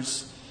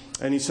pastors,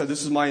 and he said,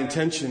 this is my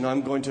intention.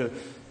 I'm going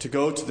to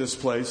go to this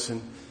place.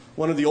 And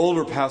one of the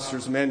older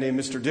pastors, a man named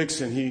Mr.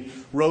 Dixon, he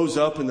rose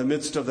up in the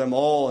midst of them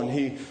all, and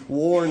he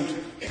warned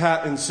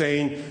Paton,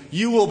 saying,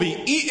 you will be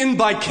eaten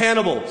by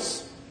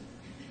cannibals.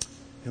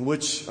 In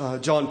which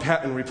John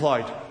Paton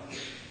replied,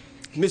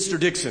 Mr.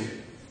 Dixon,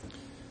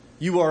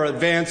 you are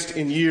advanced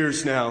in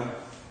years now,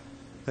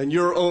 and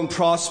your own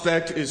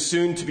prospect is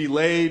soon to be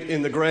laid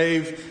in the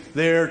grave,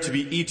 there to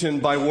be eaten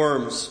by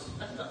worms.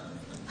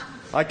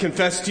 I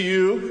confess to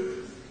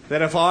you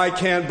that if I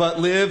can but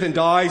live and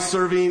die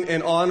serving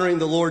and honoring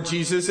the Lord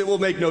Jesus, it will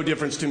make no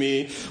difference to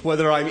me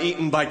whether I'm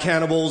eaten by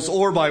cannibals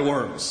or by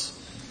worms.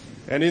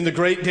 And in that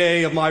great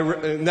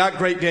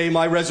day,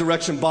 my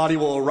resurrection body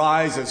will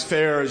arise as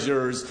fair as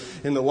yours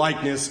in the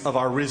likeness of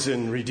our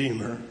risen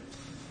Redeemer.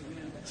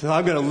 So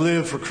I'm going to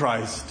live for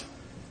Christ.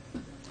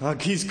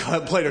 He's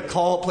placed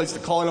a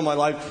calling on my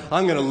life.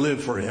 I'm going to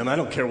live for him. I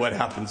don't care what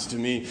happens to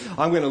me.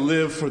 I'm going to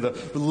live for the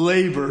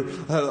labor,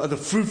 the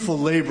fruitful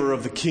labor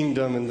of the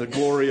kingdom and the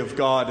glory of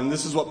God. And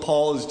this is what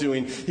Paul is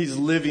doing. He's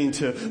living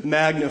to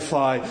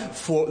magnify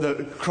for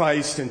the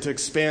Christ and to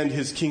expand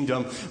his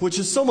kingdom, which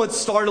is somewhat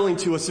startling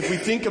to us if we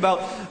think about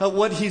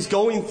what he's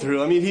going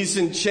through. I mean, he's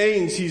in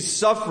chains. He's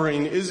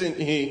suffering, isn't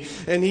he?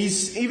 And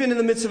he's, even in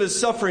the midst of his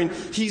suffering,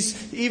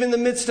 he's even in the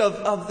midst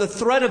of the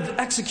threat of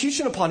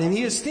execution upon him.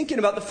 He is thinking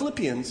about the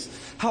Philippians,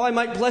 how I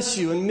might bless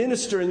you and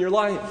minister in your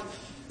life.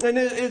 And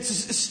it's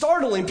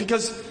startling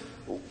because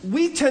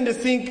we tend to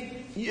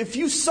think if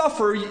you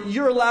suffer,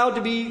 you're allowed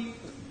to be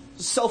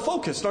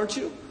self-focused, aren't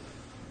you?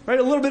 Right?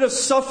 A little bit of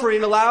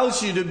suffering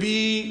allows you to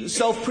be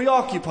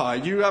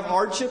self-preoccupied. You have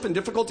hardship and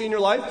difficulty in your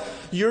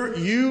life,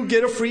 you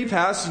get a free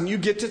pass and you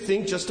get to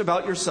think just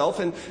about yourself,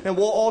 and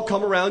we'll all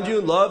come around you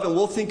and love, and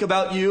we'll think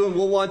about you, and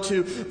we'll want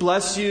to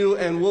bless you,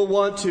 and we'll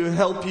want to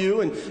help you,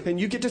 and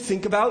you get to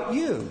think about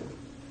you.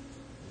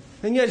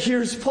 And yet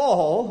here's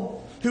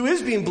Paul, who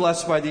is being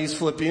blessed by these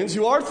Philippians,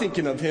 who are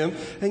thinking of him,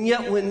 and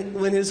yet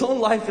when his own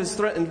life is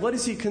threatened, what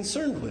is he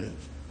concerned with?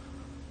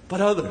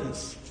 But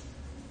others.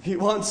 He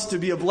wants to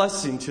be a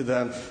blessing to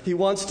them. He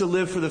wants to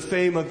live for the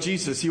fame of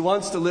Jesus. He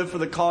wants to live for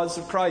the cause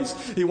of Christ.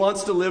 He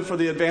wants to live for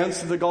the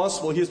advance of the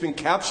gospel. He has been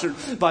captured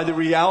by the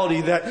reality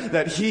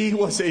that he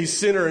was a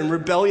sinner in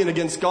rebellion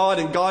against God,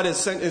 and God has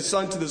sent his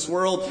son to this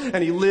world,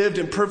 and he lived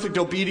in perfect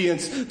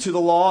obedience to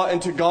the law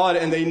and to God,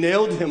 and they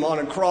nailed him on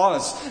a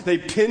cross. They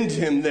pinned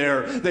him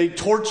there. They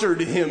tortured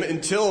him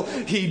until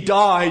he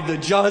died, the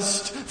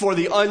just for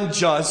the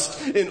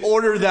unjust, in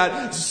order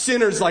that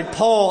sinners like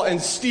Paul and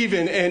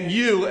Stephen and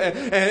you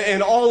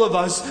and all of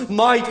us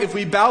might, if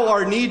we bow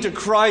our knee to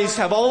Christ,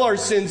 have all our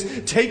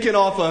sins taken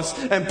off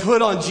us and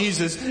put on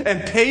Jesus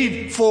and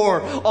paid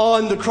for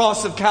on the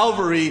cross of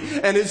Calvary.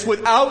 And it's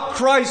without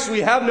Christ we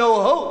have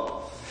no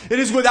hope. It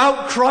is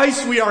without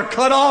Christ we are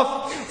cut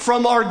off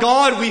from our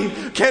God. We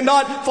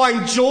cannot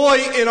find joy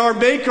in our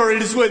Maker.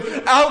 It is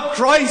without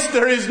Christ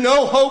there is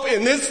no hope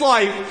in this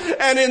life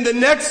and in the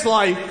next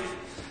life.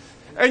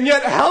 And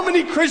yet how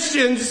many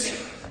Christians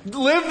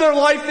live their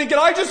life thinking,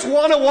 I just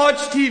want to watch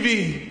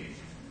TV.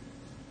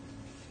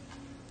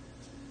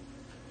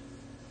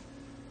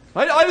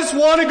 I just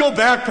want to go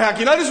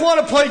backpacking. I just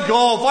want to play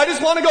golf. I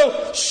just want to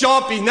go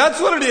shopping.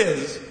 That's what it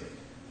is.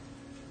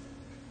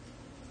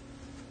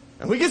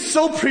 And we get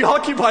so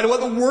preoccupied with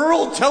what the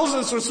world tells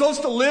us we're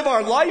supposed to live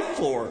our life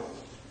for.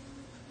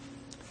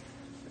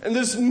 And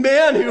this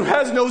man who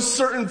has no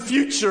certain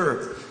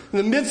future in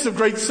the midst of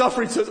great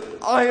suffering says,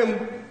 I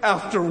am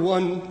after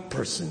one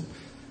person,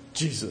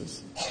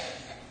 Jesus.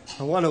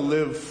 I want to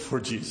live for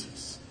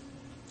Jesus.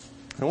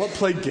 I want to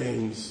play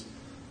games.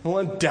 I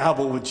want to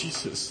dabble with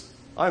Jesus.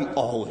 I'm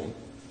all in.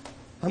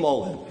 I'm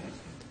all in.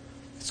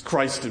 It's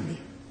Christ in me.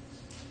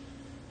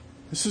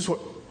 This is what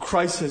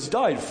Christ has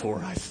died for.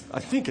 I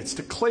think it's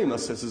to claim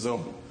us as his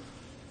own.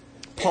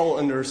 Paul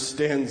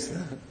understands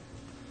that.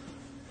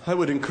 I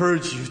would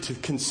encourage you to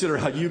consider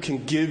how you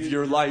can give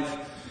your life,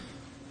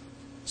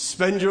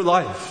 spend your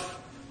life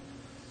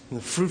in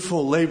the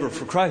fruitful labor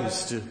for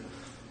Christ to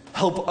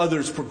help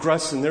others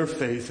progress in their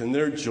faith and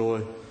their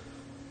joy.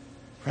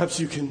 Perhaps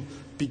you can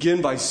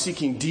begin by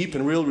seeking deep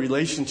and real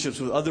relationships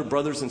with other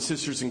brothers and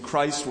sisters in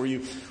Christ where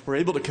you were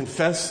able to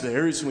confess the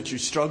areas in which you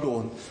struggle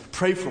and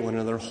pray for one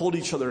another, hold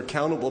each other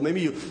accountable. Maybe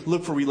you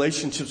look for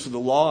relationships with the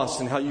lost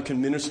and how you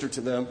can minister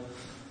to them.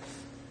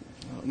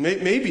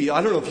 Maybe,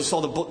 I don't know if you saw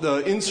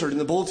the insert in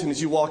the bulletin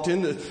as you walked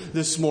in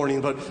this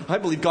morning, but I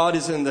believe God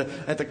is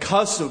at the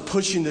cusp of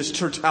pushing this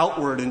church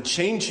outward and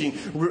changing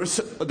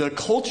the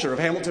culture of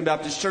Hamilton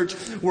Baptist Church,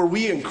 where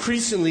we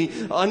increasingly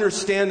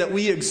understand that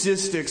we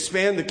exist to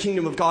expand the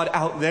kingdom of God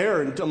out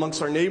there and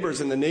amongst our neighbors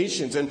and the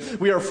nations. And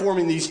we are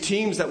forming these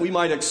teams that we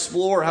might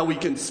explore how we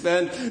can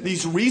spend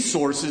these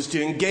resources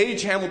to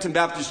engage Hamilton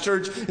Baptist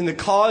Church in the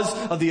cause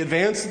of the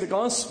advance of the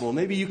gospel.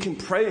 Maybe you can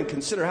pray and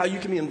consider how you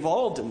can be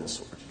involved in this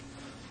work.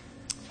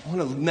 I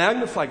want to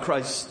magnify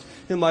Christ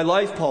in my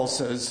life, Paul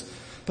says.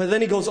 But then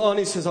he goes on,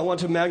 he says, I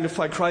want to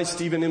magnify Christ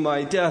even in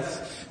my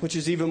death, which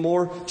is even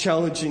more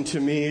challenging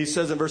to me. He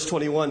says in verse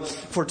 21,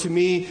 for to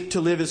me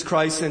to live is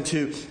Christ and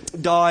to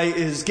die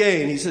is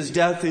gain. He says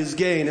death is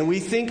gain. And we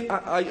think,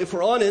 if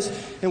we're honest,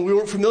 and we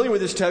weren't familiar with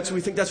this text,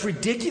 we think that's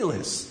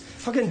ridiculous.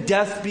 How can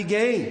death be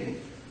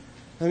gain?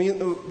 I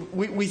mean,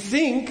 we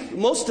think,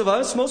 most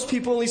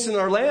people, at least in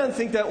our land,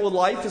 think that,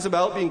 life is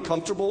about being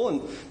comfortable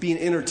and being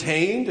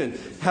entertained and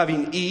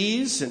having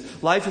ease. And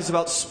life is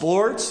about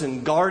sports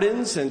and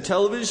gardens and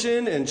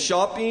television and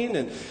shopping.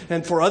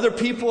 And for other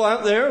people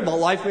out there,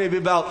 life may be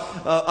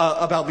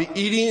about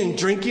eating and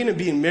drinking and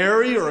being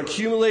merry or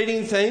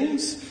accumulating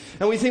things.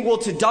 And we think,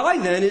 to die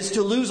then is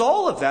to lose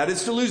all of that.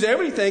 It's to lose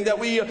everything that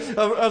we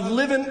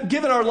have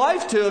given our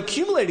life to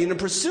accumulating and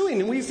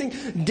pursuing. And we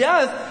think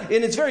death,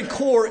 in its very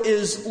core,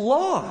 is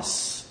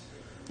loss.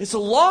 It's a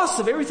loss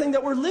of everything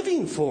that we're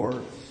living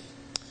for.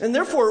 And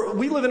therefore,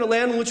 we live in a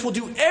land in which we'll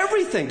do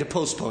everything to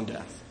postpone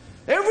death.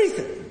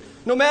 Everything.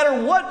 No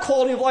matter what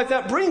quality of life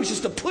that brings,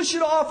 just to push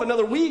it off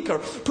another week or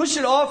push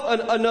it off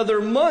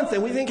another month.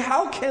 And we think,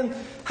 how can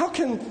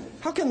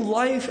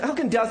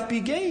death be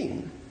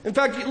gain? In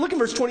fact, look at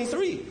verse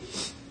 23.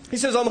 He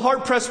says, I'm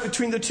hard pressed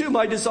between the two.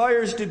 My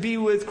desire is to be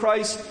with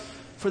Christ,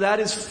 for that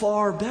is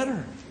far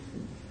better.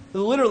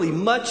 Literally,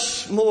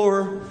 much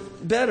more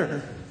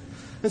better.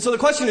 And so the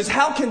question is,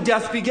 how can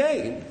death be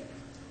gain?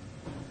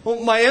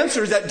 Well, my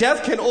answer is that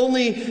death can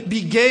only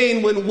be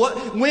gain when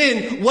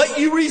what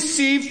you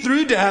receive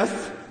through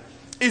death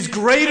is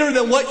greater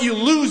than what you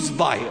lose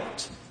by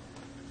it.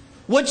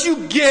 What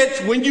you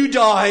get when you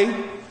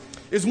die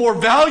is more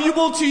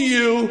valuable to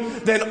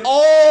you than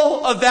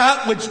all of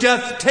that which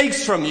death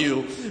takes from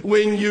you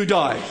when you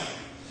die.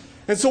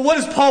 And so what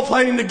is Paul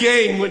planning to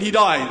gain when he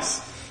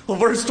dies? Well,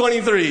 verse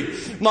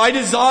 23, my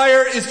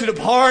desire is to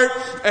depart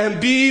and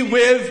be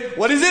with,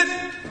 what is it?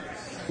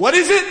 What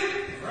is it?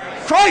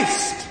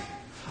 Christ.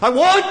 I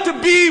want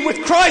to be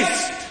with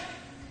Christ.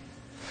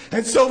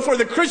 And so for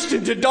the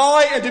Christian to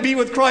die and to be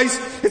with Christ,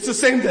 it's the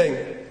same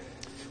thing.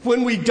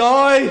 When we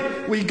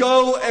die, we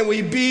go and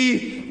we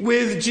be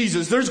with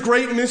Jesus. There's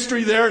great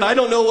mystery there, and I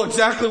don't know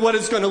exactly what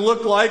it's going to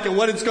look like and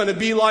what it's going to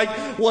be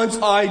like once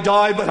I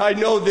die, but I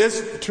know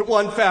this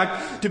one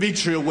fact to be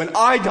true. When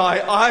I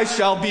die, I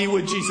shall be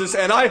with Jesus,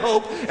 and I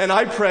hope and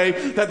I pray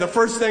that the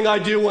first thing I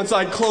do once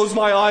I close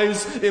my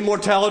eyes in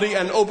mortality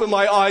and open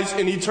my eyes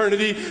in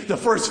eternity, the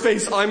first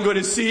face I'm going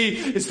to see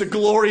is the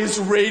glorious,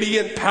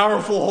 radiant,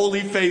 powerful,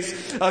 holy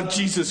face of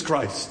Jesus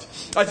Christ.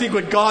 I think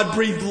when God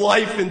breathed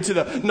life into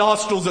the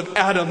nostrils of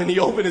Adam and he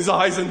opened his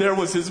eyes and there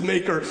was his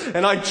maker.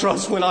 And I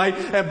trust when I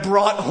am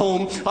brought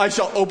home, I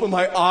shall open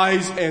my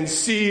eyes and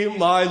see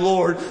my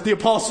Lord. The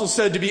apostle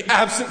said to be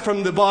absent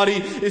from the body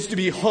is to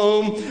be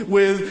home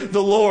with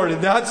the Lord.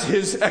 And that's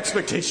his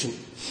expectation.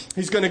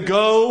 He's going to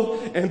go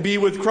and be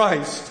with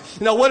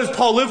Christ. Now what does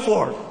Paul live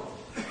for?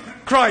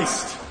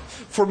 Christ.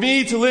 For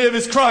me to live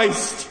is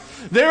Christ.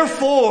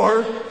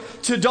 Therefore,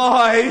 to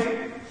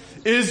die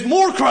is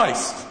more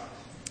Christ.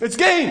 It's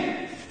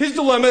gain. His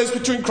dilemma is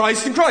between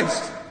Christ and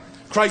Christ.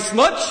 Christ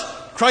much,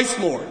 Christ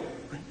more.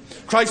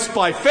 Christ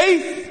by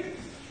faith,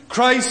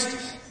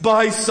 Christ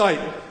by sight.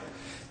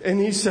 And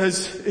he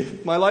says,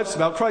 if my life's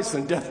about Christ,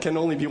 then death can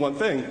only be one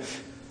thing.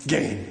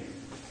 Gain.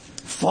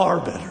 Far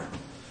better.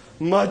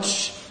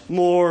 Much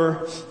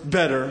more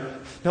better.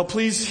 Now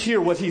please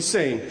hear what he's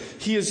saying.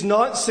 He is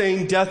not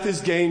saying death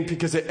is gain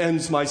because it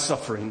ends my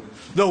suffering.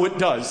 Though it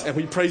does, and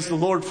we praise the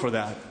Lord for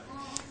that.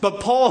 But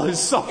Paul is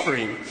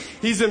suffering.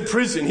 He's in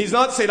prison. He's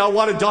not saying, I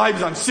want to die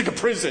because I'm sick of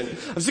prison.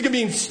 I'm sick of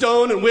being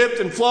stoned and whipped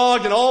and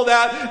flogged and all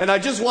that, and I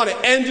just want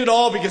to end it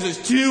all because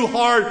it's too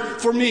hard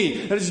for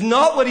me. That is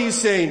not what he's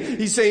saying.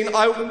 He's saying,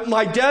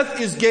 my death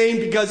is gain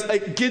because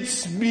it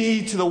gets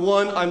me to the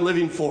one I'm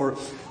living for,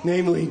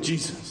 namely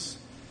Jesus.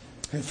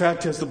 In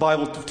fact, as the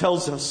Bible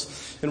tells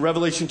us, in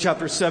Revelation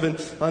chapter 7,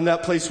 on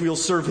that place we will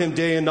serve him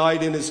day and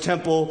night in his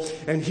temple,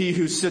 and he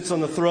who sits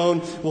on the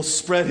throne will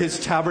spread his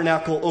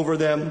tabernacle over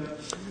them.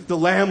 The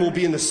Lamb will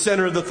be in the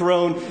center of the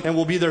throne and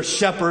will be their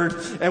shepherd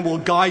and will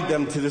guide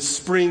them to the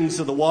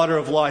springs of the water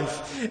of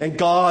life. And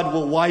God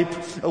will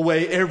wipe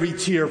away every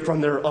tear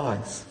from their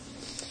eyes.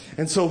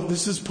 And so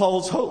this is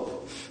Paul's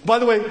hope. By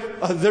the way,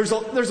 there's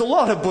a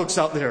lot of books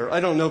out there.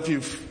 I don't know if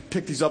you've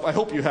picked these up. I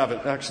hope you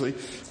haven't, actually.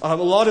 A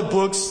lot of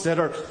books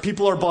that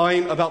people are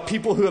buying about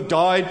people who have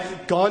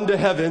died, gone to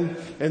heaven,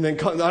 and then, I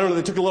don't know,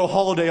 they took a little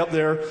holiday up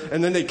there,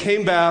 and then they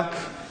came back,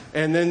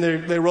 and then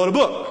they wrote a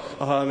book.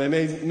 They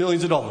made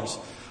millions of dollars.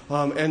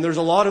 And there's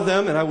a lot of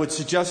them, and I would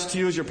suggest to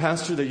you as your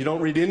pastor that you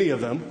don't read any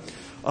of them,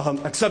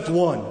 except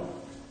one.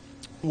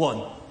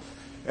 One.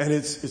 And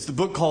it's the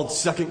book called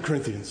 2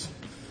 Corinthians.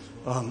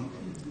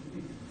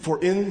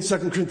 For in 2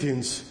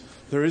 Corinthians,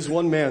 there is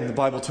one man, the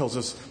Bible tells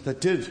us,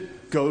 that did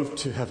go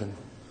to heaven.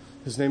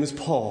 His name is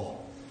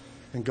Paul.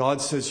 And God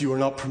says you are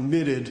not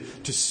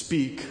permitted to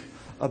speak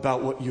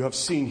about what you have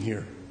seen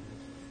here.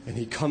 And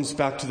he comes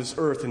back to this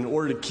earth, and in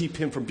order to keep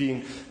him from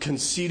being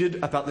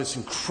conceited about this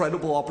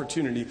incredible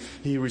opportunity,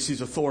 he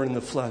receives a thorn in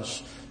the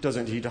flesh,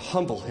 doesn't he, to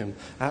humble him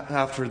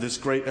after this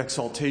great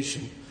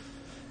exaltation.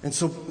 And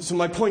so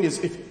my point is,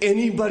 if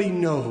anybody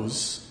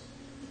knows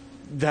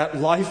that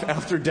life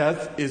after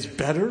death is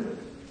better,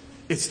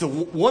 it's the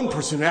one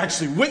person who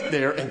actually went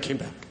there and came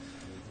back.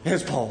 And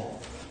it's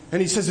Paul.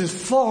 And he says it's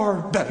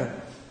far better.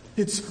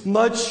 It's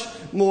much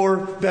more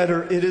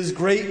better. It is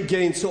great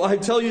gain. So I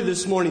tell you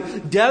this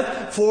morning,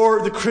 death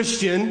for the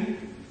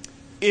Christian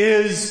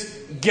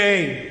is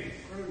gain.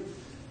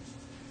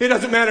 It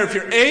doesn't matter if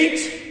you're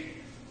 8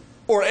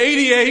 or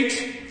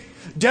 88.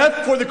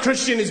 Death for the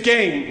Christian is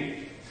gain.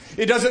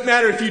 It doesn't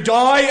matter if you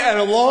die at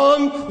a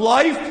long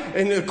life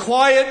in the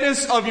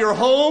quietness of your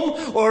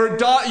home, or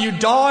you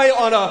die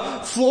on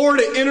a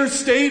Florida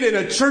interstate in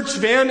a church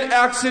van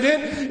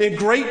accident in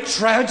great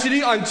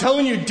tragedy. I'm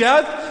telling you,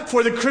 death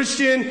for the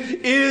Christian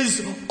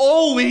is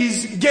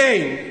always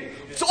gain.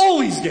 It's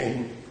always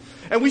gain.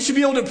 And we should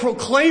be able to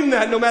proclaim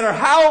that no matter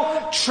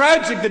how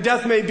tragic the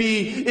death may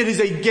be, it is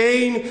a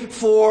gain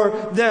for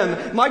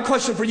them. My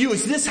question for you,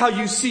 is this how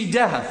you see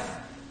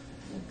death?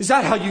 Is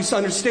that how you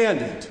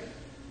understand it?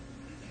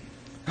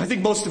 I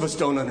think most of us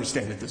don't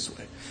understand it this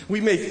way.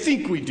 We may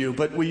think we do,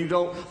 but we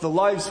don't. The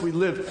lives we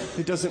live,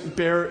 it doesn't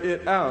bear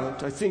it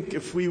out. I think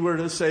if we were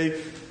to say,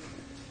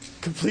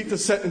 complete the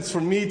sentence,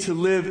 for me to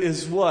live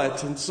is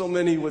what? And so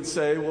many would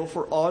say, well, if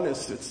we're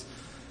honest,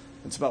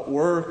 it's about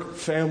work,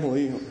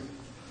 family, or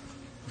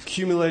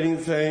accumulating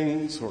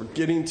things, or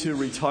getting to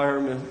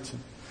retirement.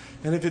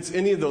 And if it's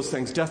any of those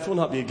things, death will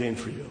not be a gain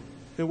for you.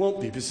 It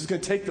won't be, because it's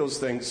going to take those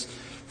things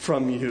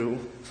from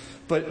you.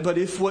 But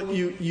if what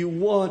you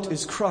want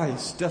is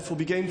Christ, death will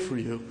be gain for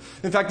you.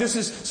 In fact,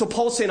 so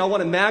Paul's saying, I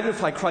want to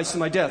magnify Christ in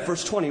my death.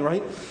 Verse 20,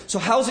 right? So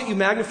how is it you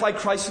magnify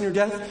Christ in your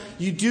death?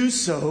 You do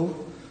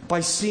so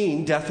by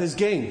seeing death as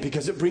gain,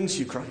 because it brings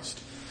you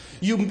Christ.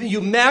 You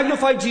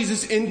magnify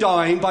Jesus in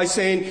dying by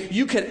saying,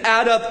 you can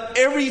add up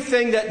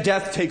everything that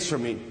death takes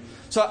from me.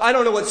 So I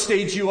don't know what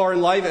stage you are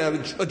in life,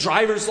 a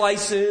driver's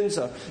license,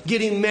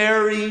 getting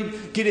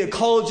married, getting a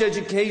college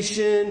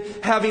education,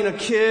 having a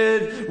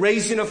kid,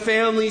 raising a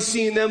family,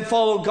 seeing them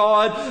follow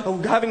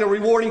God, having a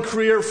rewarding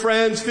career,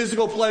 friends,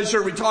 physical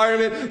pleasure,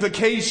 retirement,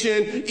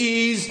 vacation,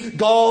 ease,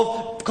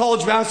 golf,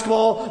 college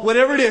basketball,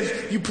 whatever it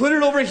is. You put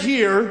it over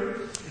here,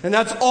 and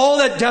that's all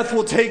that death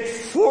will take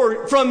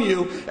from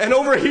you. And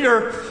over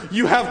here,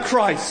 you have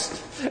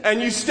Christ.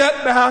 And you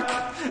step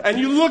back and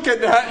you look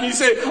at that and you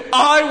say,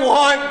 I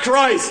want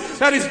Christ.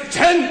 That is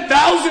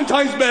 10,000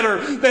 times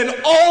better than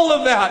all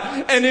of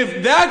that. And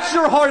if that's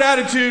your heart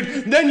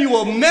attitude, then you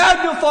will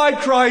magnify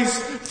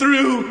Christ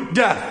through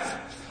death.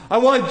 I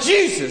want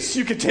Jesus.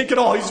 You can take it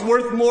all. He's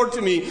worth more to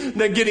me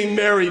than getting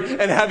married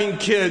and having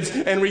kids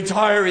and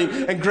retiring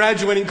and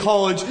graduating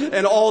college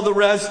and all the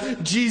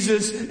rest.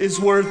 Jesus is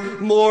worth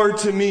more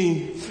to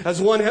me.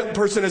 As one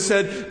person has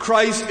said,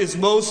 Christ is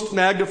most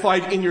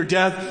magnified in your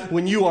death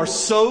when you are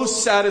so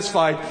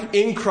satisfied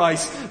in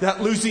Christ that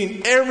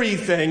losing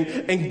everything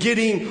and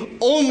getting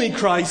only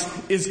Christ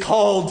is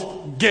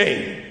called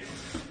gain.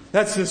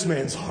 That's this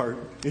man's heart.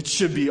 It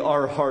should be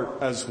our heart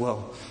as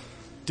well.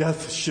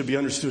 Death should be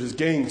understood as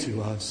gain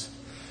to us.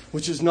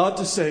 Which is not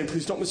to say,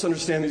 please don't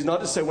misunderstand me, it's not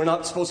to say we're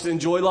not supposed to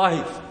enjoy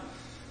life.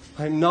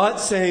 I'm not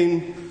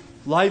saying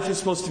life is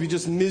supposed to be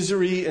just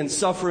misery and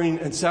suffering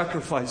and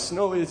sacrifice.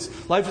 No,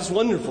 life is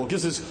wonderful. It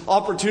gives us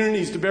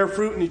opportunities to bear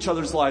fruit in each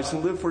other's lives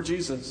and live for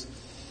Jesus.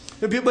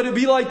 But it'd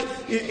be like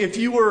if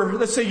you were,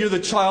 let's say you're the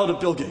child of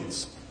Bill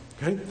Gates.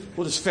 Okay?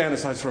 We'll just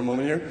fantasize for a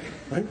moment here.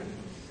 Right?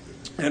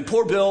 And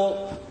poor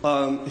Bill,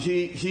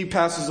 he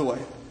passes away.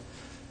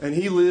 And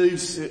he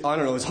leaves, I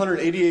don't know, it's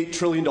 $188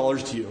 trillion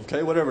to you,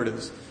 okay? Whatever it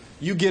is.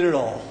 You get it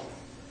all.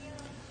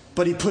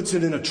 But he puts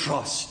it in a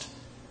trust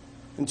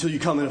until you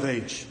come of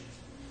age.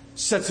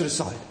 Sets it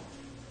aside.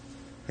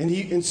 And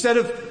instead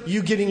of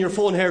you getting your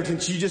full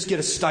inheritance, you just get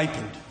a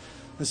stipend.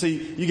 Let's say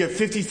you get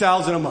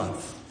 $50,000 a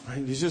month.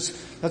 Right? That's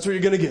what you're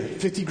going to get.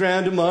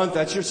 $50,000 a month.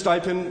 That's your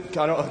stipend.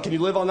 Can you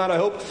live on that? I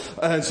hope.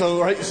 And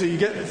so you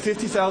get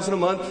 $50,000 a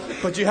month,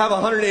 but you have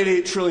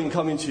 $188 trillion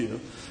coming to you.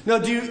 Now,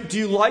 do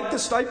you like the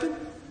stipend?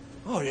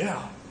 Oh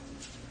yeah.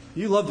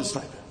 You love the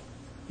stipend.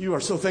 You are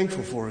so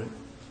thankful for it.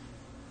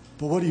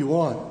 But what do you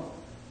want?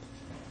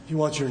 You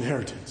want your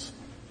inheritance.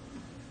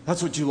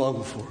 That's what you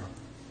long for.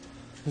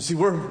 You see,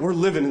 we're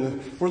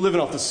living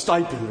off the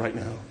stipend right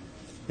now.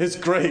 It's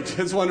great.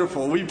 It's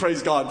wonderful. We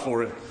praise God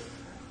for it.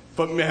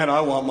 But man,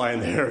 I want my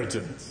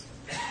inheritance.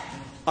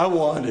 I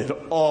want it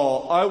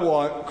all. I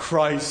want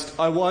Christ.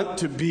 I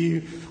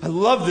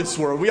love this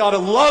world. We ought to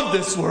love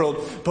this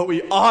world, but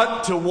we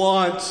ought to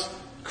want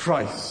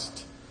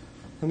Christ.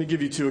 Let me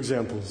give you 2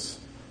 examples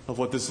of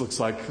what this looks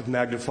like, of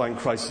magnifying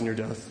Christ in your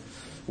death.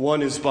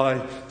 One is by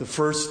the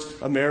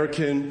first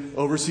American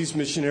overseas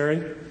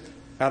missionary,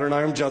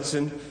 Adoniram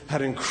Judson,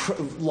 had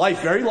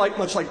life very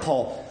much like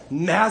Paul,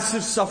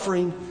 massive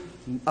suffering,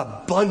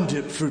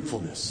 abundant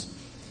fruitfulness.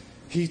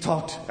 He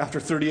talked after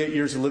 38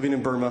 years of living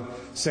in Burma,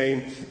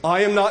 saying,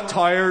 I am not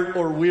tired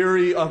or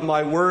weary of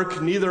my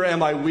work, neither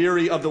am I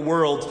weary of the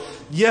world.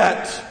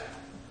 Yet,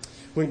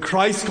 when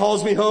Christ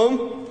calls me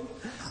home,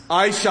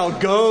 I shall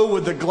go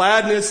with the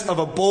gladness of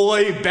a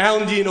boy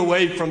bounding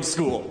away from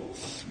school.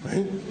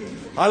 Right?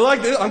 I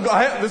like this.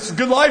 This is a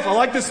good life. I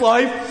like this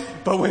life.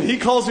 But when he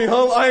calls me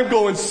home, I am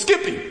going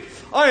skipping.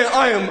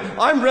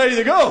 I'm ready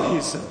to go,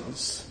 he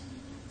says.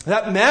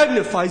 That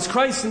magnifies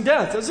Christ in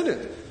death, doesn't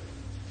it?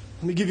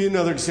 Let me give you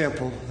another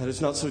example that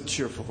is not so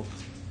cheerful.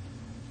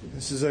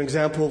 This is an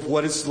example of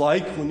what it's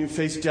like when you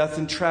face death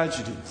and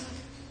tragedy.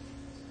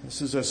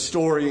 This is a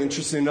story,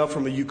 interesting enough,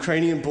 from a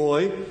Ukrainian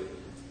boy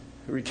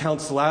who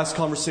recounts the last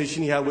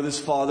conversation he had with his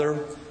father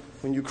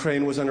when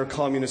Ukraine was under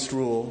communist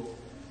rule.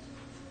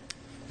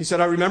 He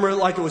said, I remember it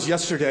like it was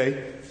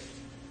yesterday.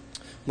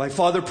 My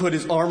father put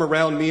his arm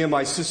around me and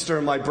my sister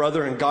and my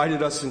brother and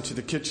guided us into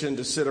the kitchen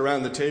to sit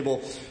around the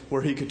table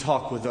where he could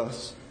talk with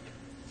us.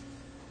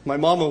 My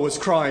mama was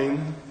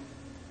crying,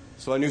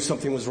 so I knew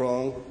something was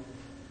wrong.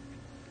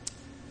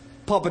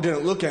 Papa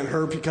didn't look at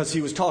her because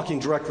he was talking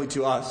directly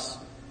to us.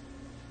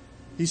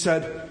 He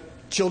said,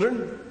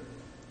 children,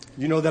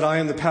 you know that I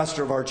am the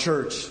pastor of our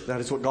church. That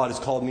is what God has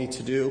called me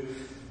to do,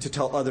 to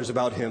tell others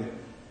about him.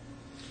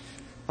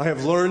 I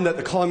have learned that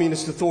the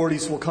communist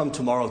authorities will come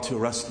tomorrow to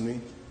arrest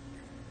me.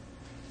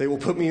 They will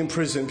put me in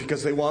prison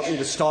because they want me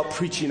to stop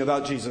preaching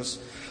about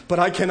Jesus. But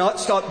I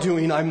cannot stop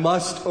doing. I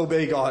must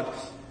obey God.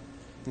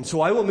 And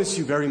so I will miss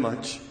you very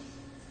much.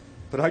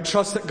 But I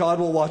trust that God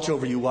will watch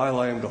over you while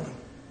I am gone.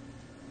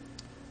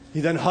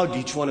 He then hugged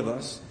each one of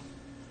us.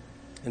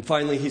 And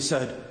finally he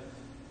said,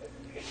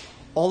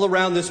 all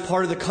around this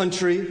part of the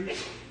country,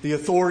 the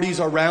authorities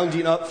are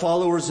rounding up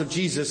followers of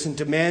Jesus and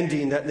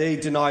demanding that they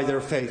deny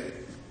their faith.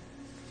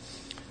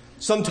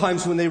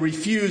 Sometimes when they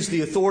refuse,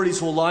 the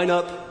authorities will line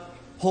up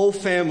whole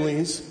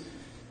families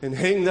and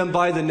hang them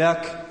by the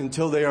neck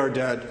until they are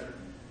dead.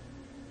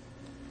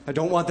 I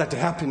don't want that to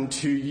happen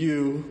to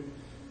you.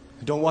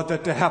 I don't want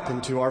that to happen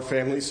to our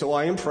family. So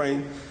I am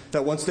praying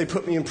that once they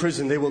put me in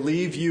prison, they will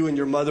leave you and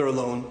your mother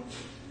alone.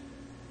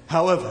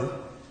 However,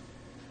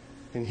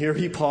 and here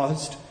he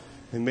paused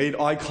and made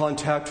eye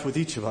contact with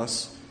each of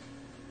us.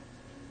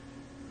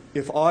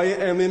 If I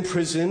am in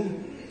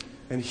prison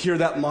and hear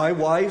that my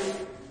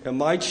wife and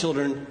my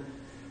children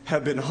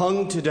have been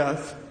hung to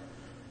death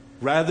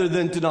rather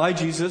than deny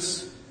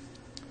Jesus,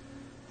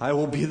 I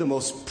will be the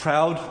most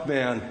proud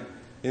man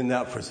in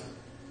that prison.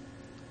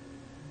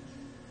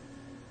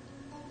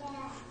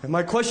 And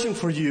my question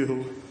for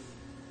you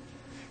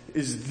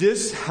is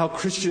this how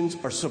Christians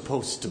are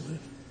supposed to live?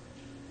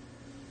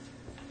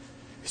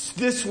 Is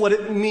this what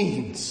it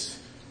means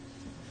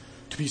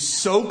to be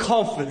so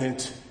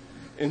confident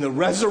in the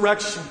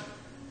resurrection,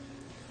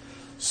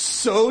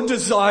 so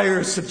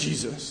desirous of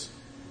Jesus,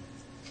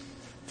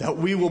 that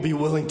we will be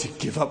willing to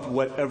give up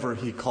whatever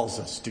he calls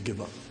us to give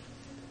up?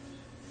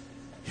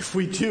 If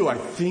we do, I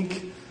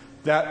think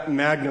that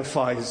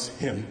magnifies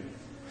him.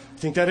 I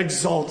think that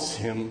exalts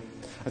him.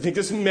 I think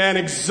this man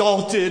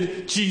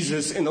exalted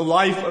Jesus in the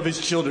life of his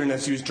children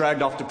as he was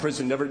dragged off to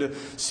prison, never to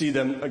see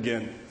them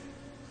again.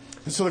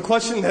 And so the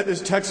question that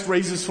this text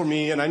raises for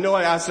me, and I know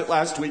I asked it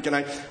last week, and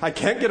I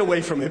can't get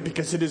away from it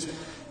because it is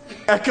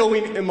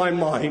echoing in my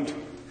mind,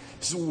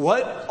 is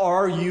what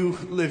are you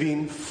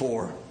living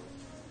for?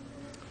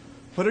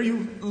 What are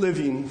you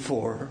living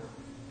for?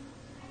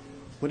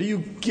 What are you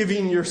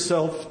giving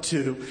yourself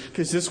to?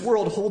 Because this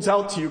world holds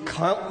out to you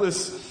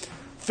countless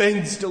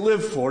things to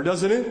live for,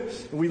 doesn't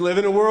it? We live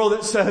in a world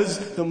that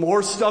says the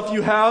more stuff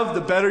you have,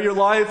 the better your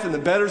life, and the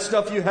better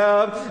stuff you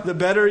have, the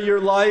better your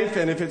life.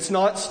 And if it's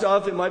not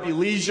stuff, it might be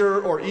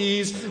leisure or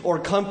ease or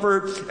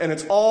comfort, and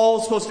it's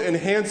all supposed to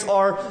enhance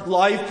our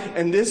life.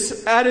 And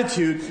this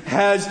attitude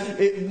has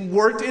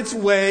worked its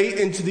way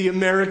into the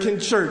American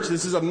church.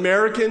 This is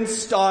American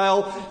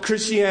style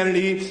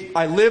Christianity.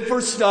 I live for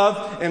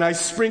stuff and I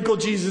sprinkle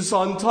Jesus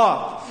on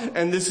top.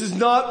 And this is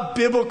not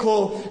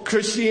biblical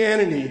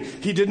Christianity.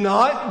 He did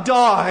not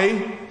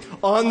die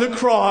on the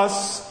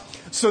cross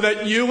so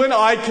that you and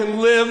I can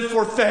live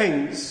for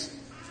things.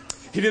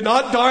 He did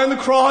not die on the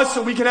cross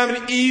so we can have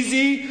an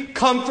easy,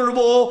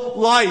 comfortable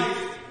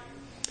life.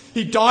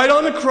 He died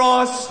on the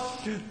cross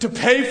to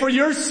pay for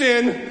your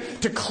sin,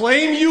 to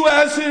claim you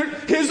as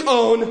his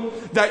own,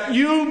 that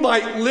you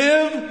might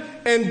live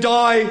and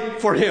die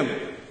for him.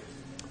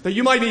 That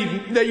you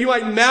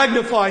might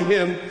magnify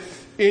him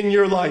in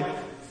your life.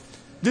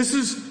 This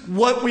is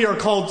what we are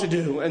called to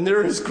do. And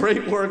there is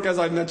great work, as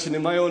I mentioned,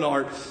 in my own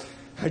heart.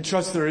 I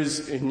trust there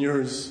is in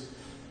yours.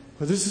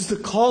 But this is the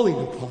calling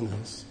upon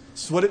us.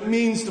 This is what it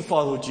means to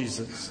follow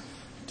Jesus.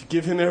 To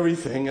give him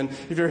everything. And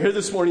if you're here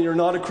this morning, you're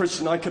not a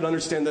Christian, I could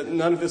understand that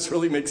none of this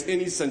really makes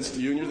any sense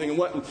to you. And you're thinking,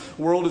 what in the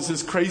world is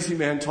this crazy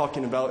man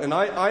talking about? And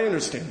I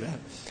understand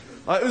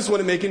that. This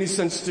wouldn't make any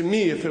sense to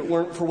me if it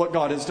weren't for what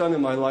God has done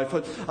in my life.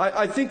 But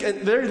I think at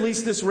the very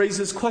least this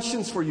raises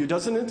questions for you,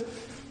 doesn't it?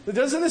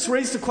 Doesn't this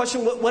raise the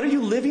question, what are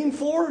you living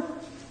for?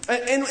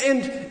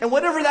 And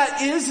whatever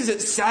that is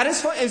it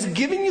satisfying? Is it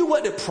giving you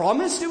what it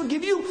promised it would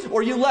give you?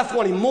 Or are you left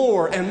wanting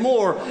more and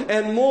more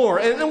and more?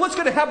 And then what's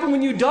going to happen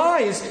when you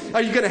die?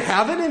 Are you going to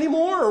have it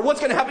anymore? Or what's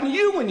going to happen to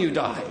you when you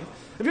die?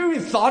 Have you ever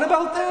even thought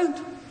about that?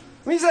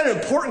 I mean, is that an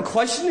important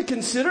question to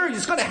consider?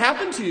 It's going to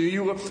happen to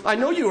you. I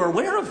know you are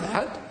aware of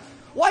that.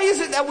 Why is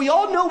it that we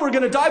all know we're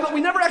going to die, but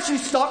we never actually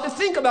stop to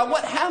think about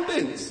what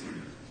happens?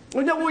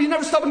 We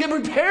never stop and get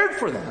prepared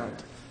for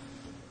that.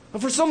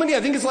 And for so many,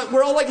 I think it's like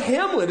we're all like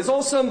Hamlet. It's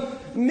all some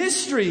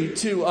mystery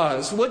to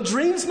us. What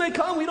dreams may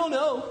come, we don't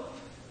know.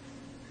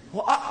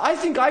 Well, I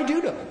think I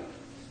do know.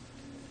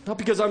 Not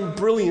because I'm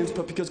brilliant,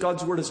 but because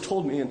God's Word has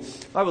told me. And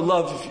I would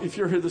love, if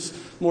you're here this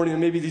morning and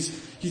maybe you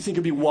think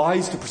it'd be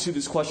wise to pursue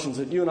these questions,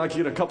 that you and I could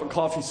get a cup of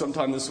coffee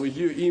sometime this week.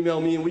 You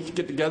email me and we could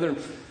get together and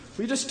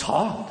we just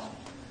talk.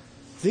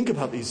 Think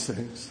about these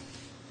things.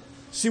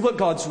 See what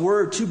God's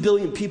Word, 2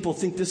 billion people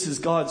think this is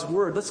God's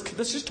Word. Let's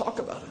just talk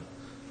about it.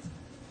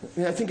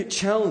 I think it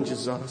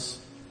challenges us.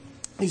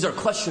 These are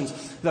questions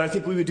that I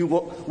think we would do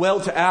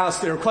well to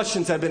ask. There are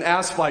questions that have been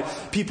asked by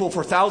people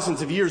for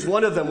thousands of years.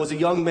 One of them was a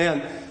young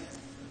man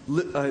in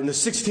the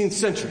 16th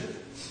century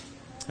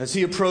as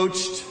he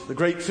approached the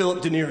great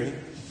Philip Neri.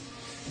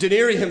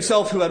 Neri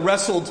himself, who had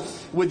wrestled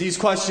with these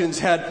questions,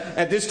 had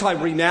at this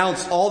time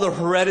renounced all the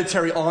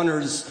hereditary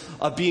honors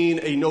of being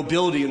a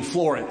nobility in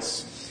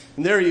Florence.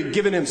 And there he had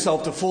given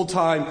himself to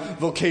full-time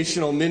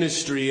vocational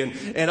ministry.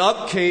 And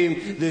up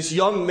came this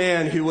young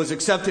man who was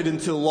accepted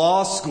into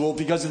law school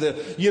because of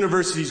the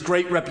university's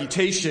great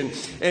reputation.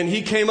 And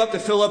he came up to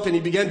Philip and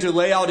he began to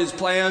lay out his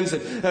plans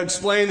and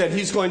explain that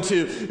he's going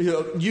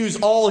to use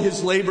all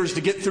his labors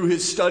to get through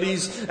his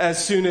studies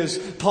as soon as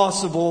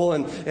possible.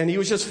 And he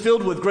was just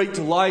filled with great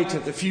delight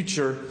at the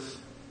future.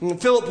 And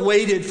Philip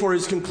waited for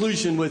his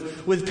conclusion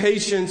with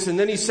patience. And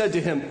then he said to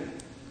him,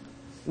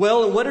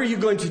 "Well, and what are you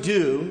going to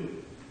do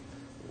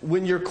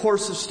when your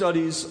course of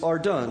studies are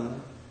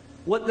done?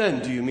 What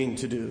then do you mean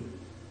to do?"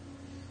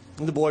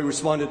 And the boy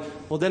responded,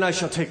 "Well, then I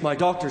shall take my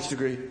doctor's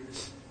degree."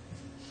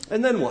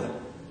 "And then what?"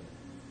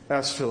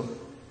 asked Philip.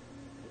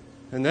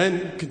 "And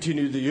then,"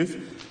 continued the youth,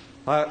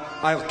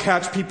 I'll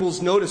catch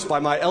people's notice by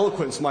my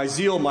eloquence, my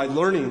zeal, my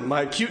learning,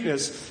 my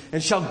acuteness,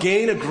 and shall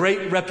gain a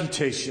great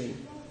reputation."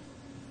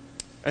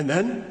 "And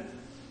then?"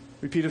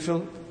 repeated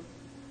Philip.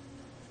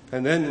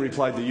 "And then,"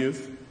 replied the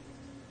youth,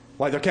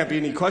 "why, there can't be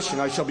any question.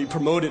 I shall be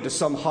promoted to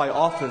some high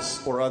office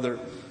or other.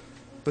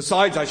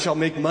 Besides, I shall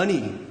make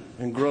money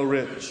and grow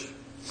rich."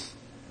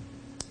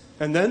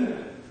 "And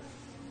then?"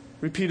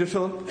 repeated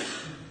Philip.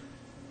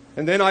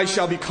 "And then I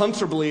shall be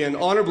comfortably and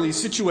honorably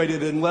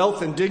situated in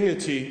wealth and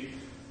dignity."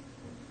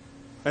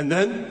 "And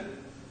then?"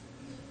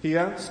 he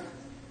asked.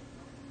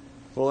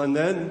 "Well, and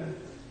then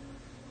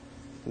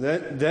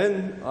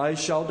I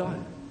shall die."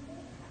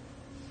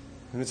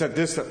 And it's at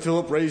this that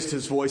Philip raised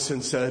his voice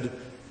and said,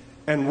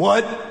 "And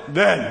what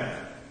then?"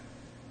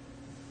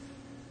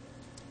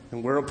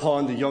 And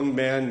whereupon the young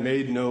man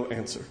made no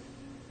answer,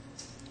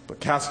 but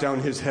cast down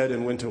his head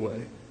and went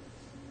away.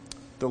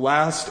 The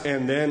last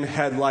 "and then"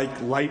 had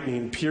like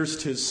lightning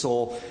pierced his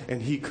soul,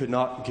 and he could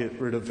not get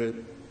rid of it.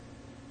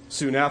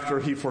 Soon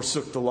after, he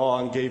forsook the law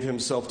and gave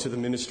himself to the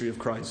ministry of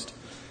Christ.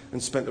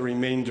 and spent the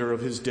remainder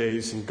of his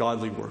days in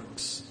godly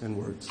works and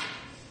words.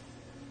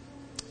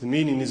 The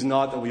meaning is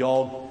not that we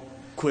all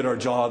quit our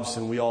jobs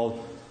and we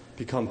all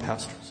become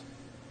pastors.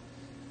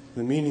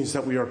 The meaning is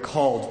that we are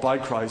called by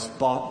Christ,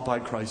 bought by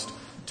Christ,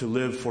 to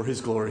live for his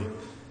glory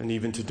and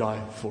even to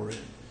die for it.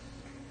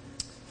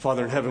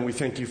 Father in heaven, we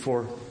thank you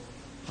for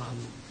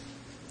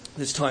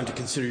this time to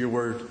consider your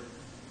word.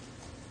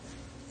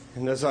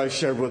 And as I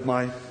shared with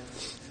my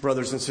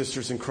brothers and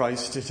sisters in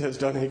Christ, it has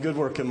done a good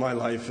work in my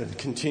life and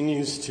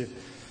continues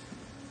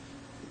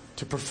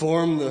to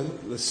perform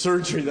the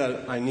surgery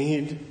that I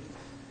need.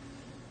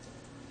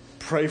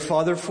 Pray,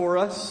 Father, for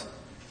us.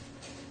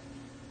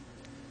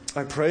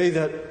 I pray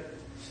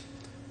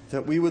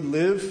that we would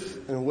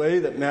live in a way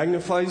that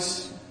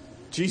magnifies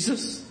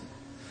Jesus,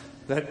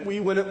 that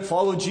we wouldn't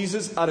follow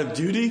Jesus out of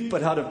duty,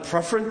 but out of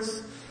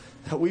preference,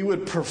 that we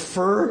would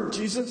prefer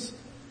Jesus,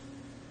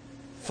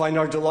 find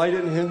our delight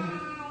in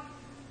him,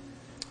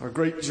 our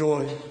great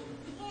joy.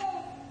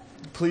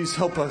 Please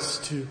help us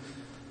to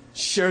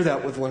share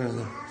that with one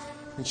another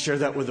and share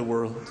that with the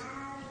world.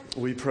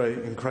 We pray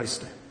in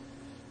Christ's name.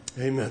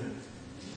 Amen.